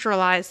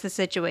neutralize the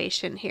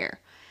situation here.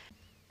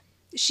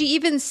 She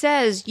even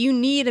says you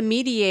need a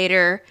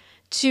mediator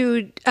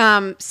to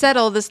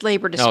settle this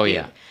labor dispute. Oh,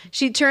 yeah.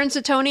 She turns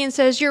to Tony and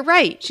says, you're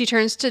right. She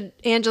turns to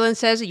Angela and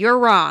says, you're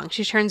wrong.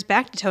 She turns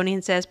back to Tony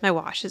and says, my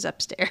wash is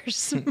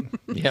upstairs.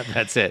 Yeah,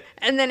 that's it.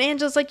 And then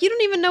Angela's like, you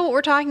don't even know what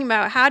we're talking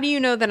about. How do you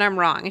know that I'm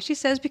wrong? And she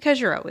says, because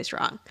you're always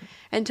wrong.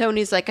 And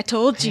Tony's like, I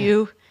told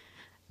you.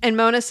 And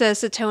Mona says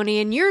to Tony,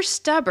 and you're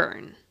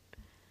stubborn.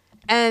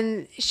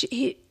 And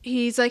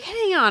he's like,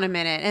 hang on a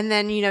minute. And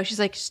then, she's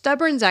like,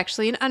 stubborn's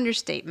actually an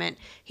understatement.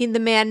 The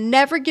man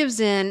never gives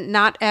in,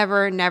 not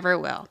ever, never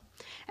will.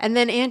 And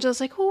then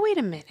Angela's like, well, wait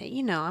a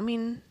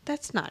minute.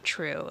 That's not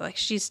true. Like,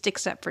 she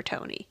sticks up for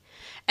Tony.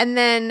 And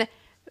then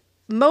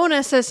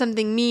Mona says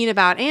something mean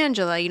about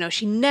Angela.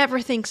 She never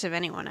thinks of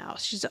anyone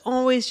else. She's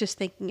always just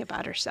thinking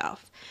about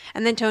herself.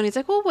 And then Tony's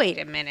like, well, wait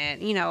a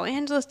minute.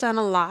 Angela's done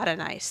a lot of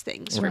nice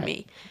things for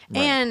me.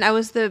 Right. And I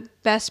was the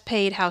best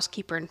paid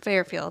housekeeper in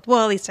Fairfield.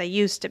 Well, at least I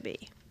used to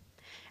be.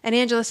 And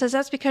Angela says,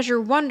 that's because you're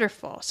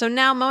wonderful. So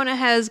now Mona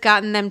has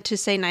gotten them to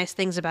say nice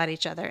things about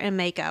each other and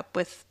make up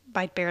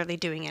by barely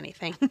doing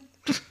anything.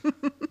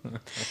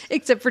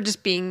 Except for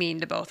just being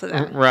mean to both of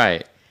them.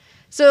 Right.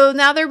 So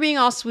now they're being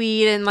all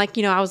sweet and like,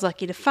 I was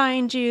lucky to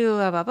find you,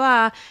 blah, blah,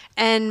 blah.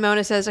 And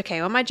Mona says,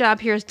 okay, well, my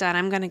job here is done.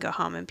 I'm going to go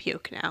home and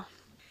puke now.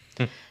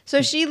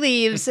 So she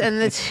leaves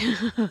and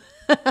the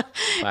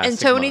And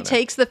Tony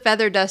takes the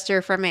feather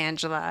duster from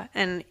Angela,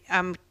 and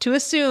I'm to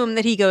assume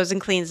that he goes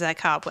and cleans that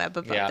cobweb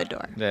above the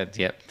door.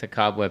 The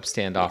cobweb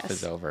standoff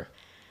is over.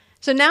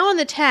 So now on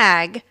the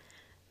tag,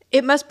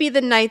 it must be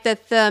the night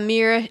that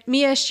the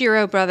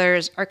Miyashiro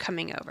brothers are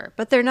coming over,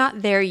 but they're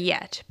not there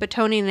yet. But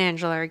Tony and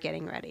Angela are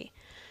getting ready.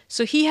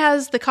 So he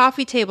has the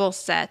coffee table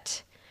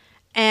set,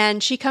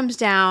 and she comes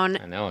down.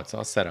 I know, it's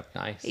all set up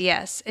nice.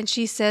 Yes, and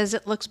she says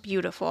it looks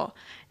beautiful.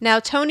 Now,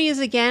 Tony is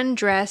again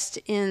dressed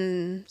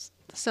in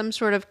some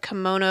sort of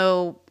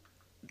kimono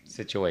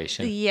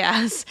situation.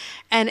 Yes,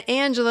 and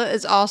Angela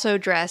is also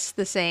dressed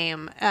the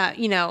same,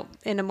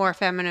 in a more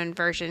feminine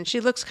version. She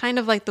looks kind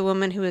of like the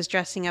woman who is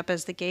dressing up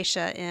as the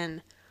geisha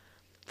in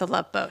The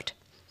Love Boat.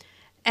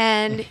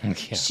 And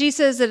she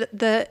says that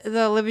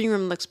the living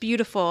room looks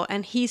beautiful,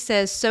 and he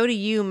says, "So do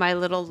you, my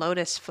little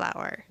lotus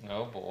flower."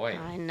 Oh, boy.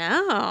 I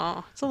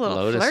know. It's a little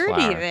Lotus flirty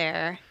flower.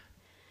 there.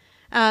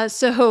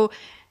 So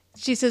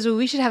she says, well,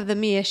 we should have the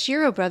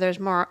Miyashiro brothers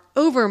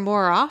over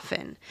more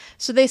often.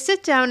 So they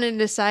sit down and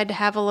decide to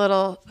have a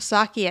little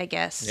sake, I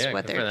guess, is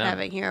what they're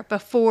having here,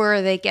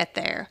 before they get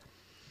there.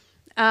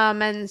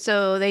 And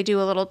so they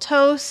do a little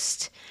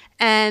toast,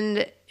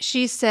 and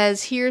she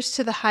says, "Here's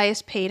to the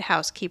highest paid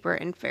housekeeper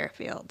in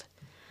Fairfield."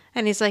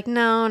 And he's like,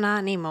 "No, not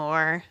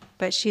anymore."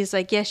 But she's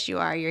like, "Yes, you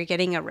are. You're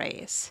getting a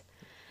raise."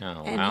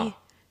 Oh, And wow.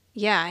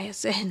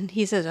 and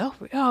he says,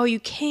 "Oh, you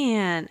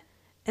can."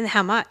 And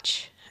how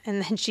much?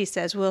 And then she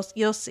says, "Well,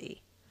 you'll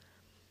see."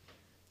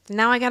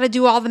 Now I got to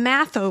do all the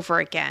math over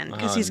again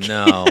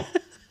No.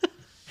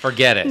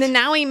 Forget it. And then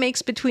now he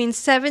makes between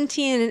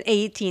 $17,000 and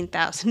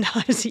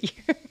 $18,000 a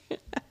year.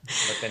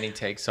 But then he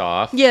takes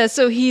off. Yeah,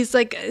 so he's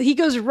like, he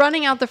goes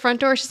running out the front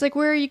door. She's like,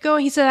 "Where are you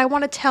going?" He said, "I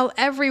want to tell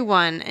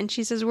everyone." And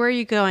she says, "Where are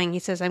you going?" He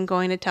says, "I'm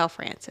going to tell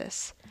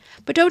Francis."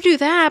 But don't do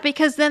that,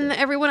 because then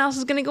everyone else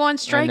is going to go on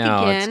strike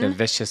again. It's a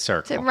vicious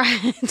circle.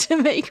 To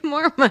make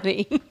more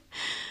money.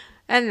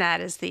 And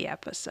that is the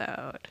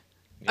episode.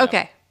 Yep.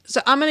 Okay,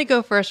 so I'm going to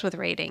go first with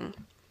rating.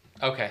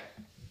 Okay.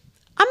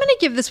 I'm going to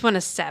give this one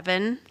a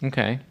 7.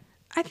 Okay.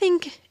 I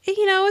think,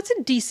 it's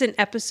a decent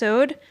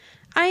episode.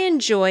 I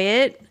enjoy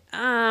it.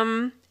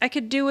 I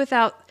could do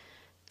without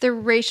the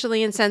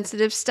racially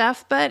insensitive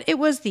stuff, but it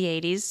was the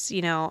 80s.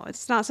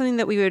 It's not something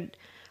that we would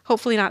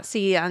hopefully not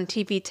see on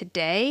TV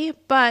today,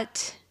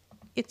 but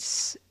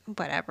it's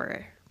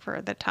whatever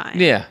for the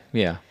time. Yeah.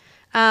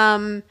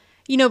 But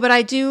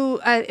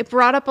it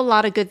brought up a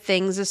lot of good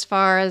things as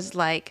far as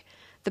like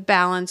the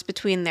balance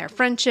between their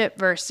friendship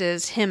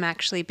versus him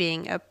actually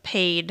being a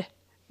paid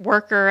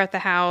worker at the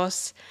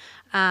house.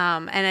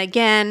 And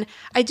again,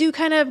 I do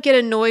kind of get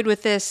annoyed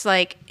with this.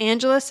 Like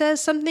Angela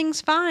says something's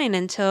fine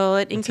until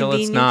it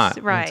inconveniences. Until it's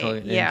not. Right. Until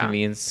it yeah.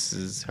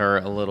 inconveniences her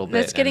a little bit.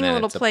 That's getting and a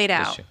then little it's played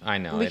out. issue. I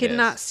know. We could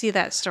not see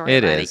that story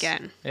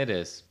again. It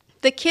is.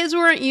 The kids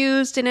weren't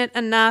used in it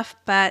enough,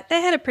 but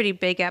they had a pretty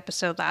big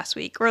episode last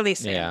week, or at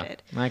least Sam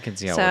did. I can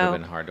see how it would have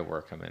been hard to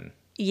work them in.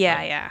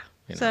 Yeah.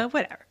 So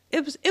whatever.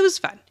 It was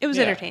fun. It was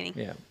entertaining.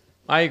 Yeah.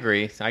 I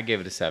agree. I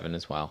gave it a 7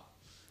 as well.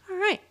 All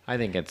right. I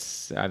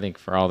think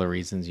for all the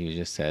reasons you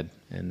just said,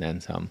 and then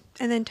some.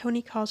 And then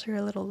Tony calls her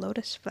a little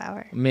lotus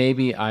flower.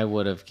 Maybe I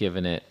would have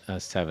given it a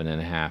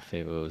 7.5 if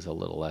it was a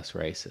little less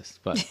racist,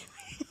 but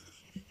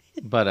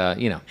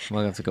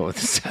we'll have to go with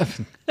the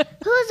 7.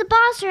 Who's the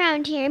boss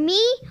around here? Me?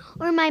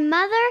 Or my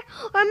mother?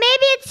 Or maybe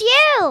it's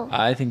you?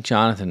 I think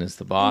Jonathan is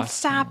the boss.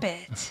 Stop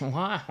it.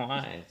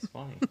 Why? It's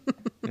funny.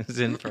 It was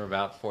in for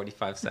about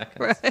 45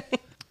 seconds.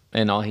 Right.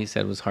 And all he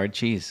said was hard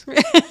cheese.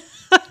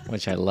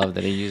 Which I love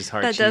that he used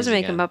hard cheese. That does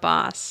make again. him a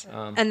boss.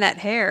 And that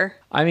hair.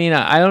 I mean,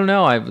 I don't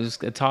know. I was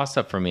a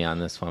toss-up for me on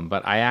this one,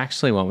 but I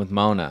actually went with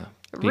Mona.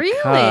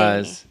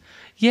 Because,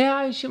 really?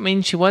 Yeah,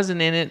 she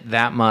wasn't in it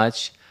that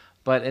much.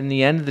 But in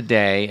the end of the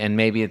day, and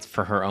maybe it's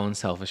for her own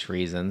selfish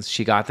reasons,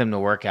 she got them to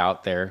work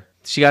out their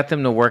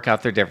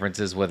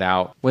differences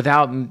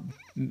without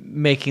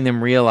making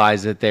them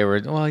realize that they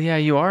were, well, yeah,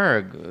 you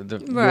are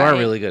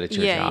really good at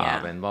your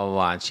job, and blah, blah,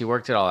 blah. And she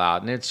worked it all out.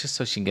 And it's just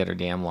so she can get her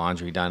damn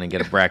laundry done and get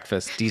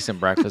a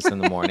decent breakfast in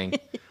the morning.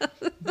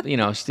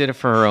 She did it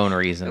for her own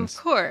reasons.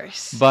 Of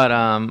course. But,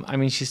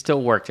 she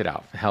still worked it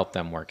out, helped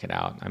them work it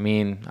out. I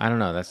don't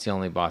know. That's the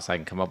only boss I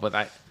can come up with.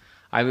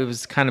 It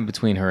was kind of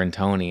between her and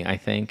Tony, I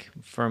think,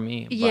 for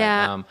me.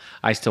 But,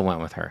 I still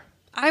went with her.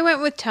 I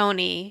went with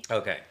Tony.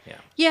 Okay, yeah.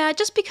 Yeah,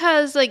 just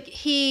because,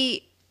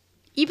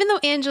 even though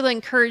Angela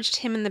encouraged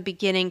him in the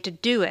beginning to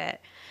do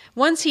it,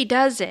 once he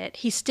does it,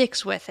 he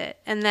sticks with it.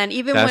 And then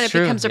even when it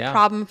becomes a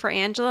problem for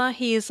Angela,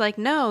 he's like,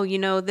 no,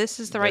 this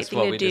is the right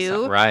thing to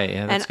do. Right,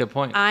 yeah, that's a good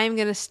point. I'm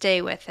going to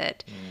stay with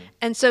it.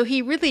 And so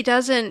he really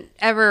doesn't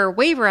ever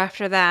waver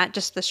after that.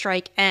 Just the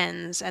strike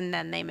ends and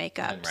then they make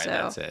up. Right,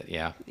 that's it,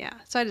 yeah. Yeah,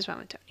 so I just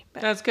went with Tony.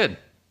 But. That's good.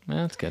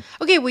 That's good.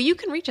 Okay, well, you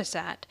can reach us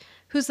at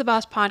Who's the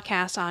Boss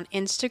Podcast on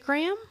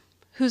Instagram,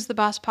 Who's the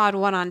Boss Pod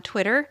 1 on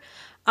Twitter.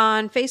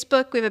 On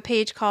Facebook, we have a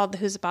page called the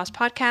Who's the Boss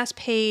Podcast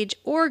page,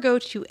 or go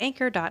to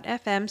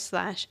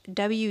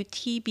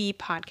anchor.fm/WTB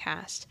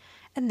podcast.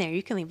 And there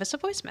you can leave us a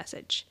voice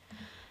message.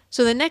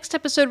 So the next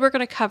episode we're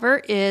going to cover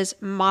is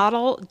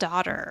Model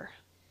Daughter.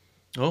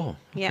 Oh,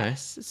 okay.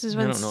 Yes, this is I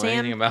when don't know Sam.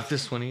 anything about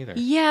this one either.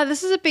 Yeah,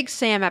 this is a big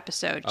Sam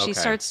episode.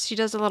 Okay. She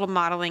does a little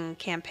modeling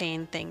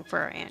campaign thing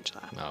for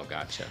Angela. Oh,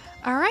 gotcha.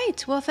 All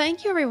right. Well,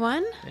 thank you,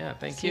 everyone. Yeah,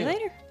 thank See you. you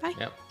later. Bye.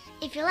 Yep.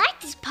 If you like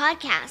this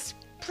podcast,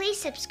 please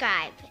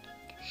subscribe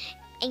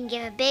and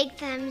give a big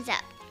thumbs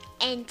up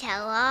and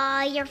tell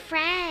all your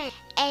friends.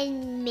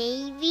 And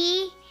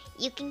maybe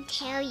you can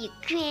tell your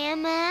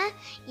grandma,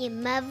 your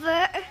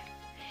mother,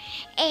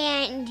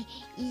 and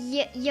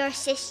your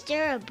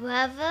sister or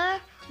brother.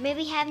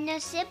 Maybe you have no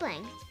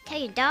siblings. Tell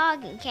your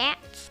dog and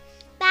cats.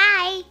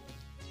 Bye.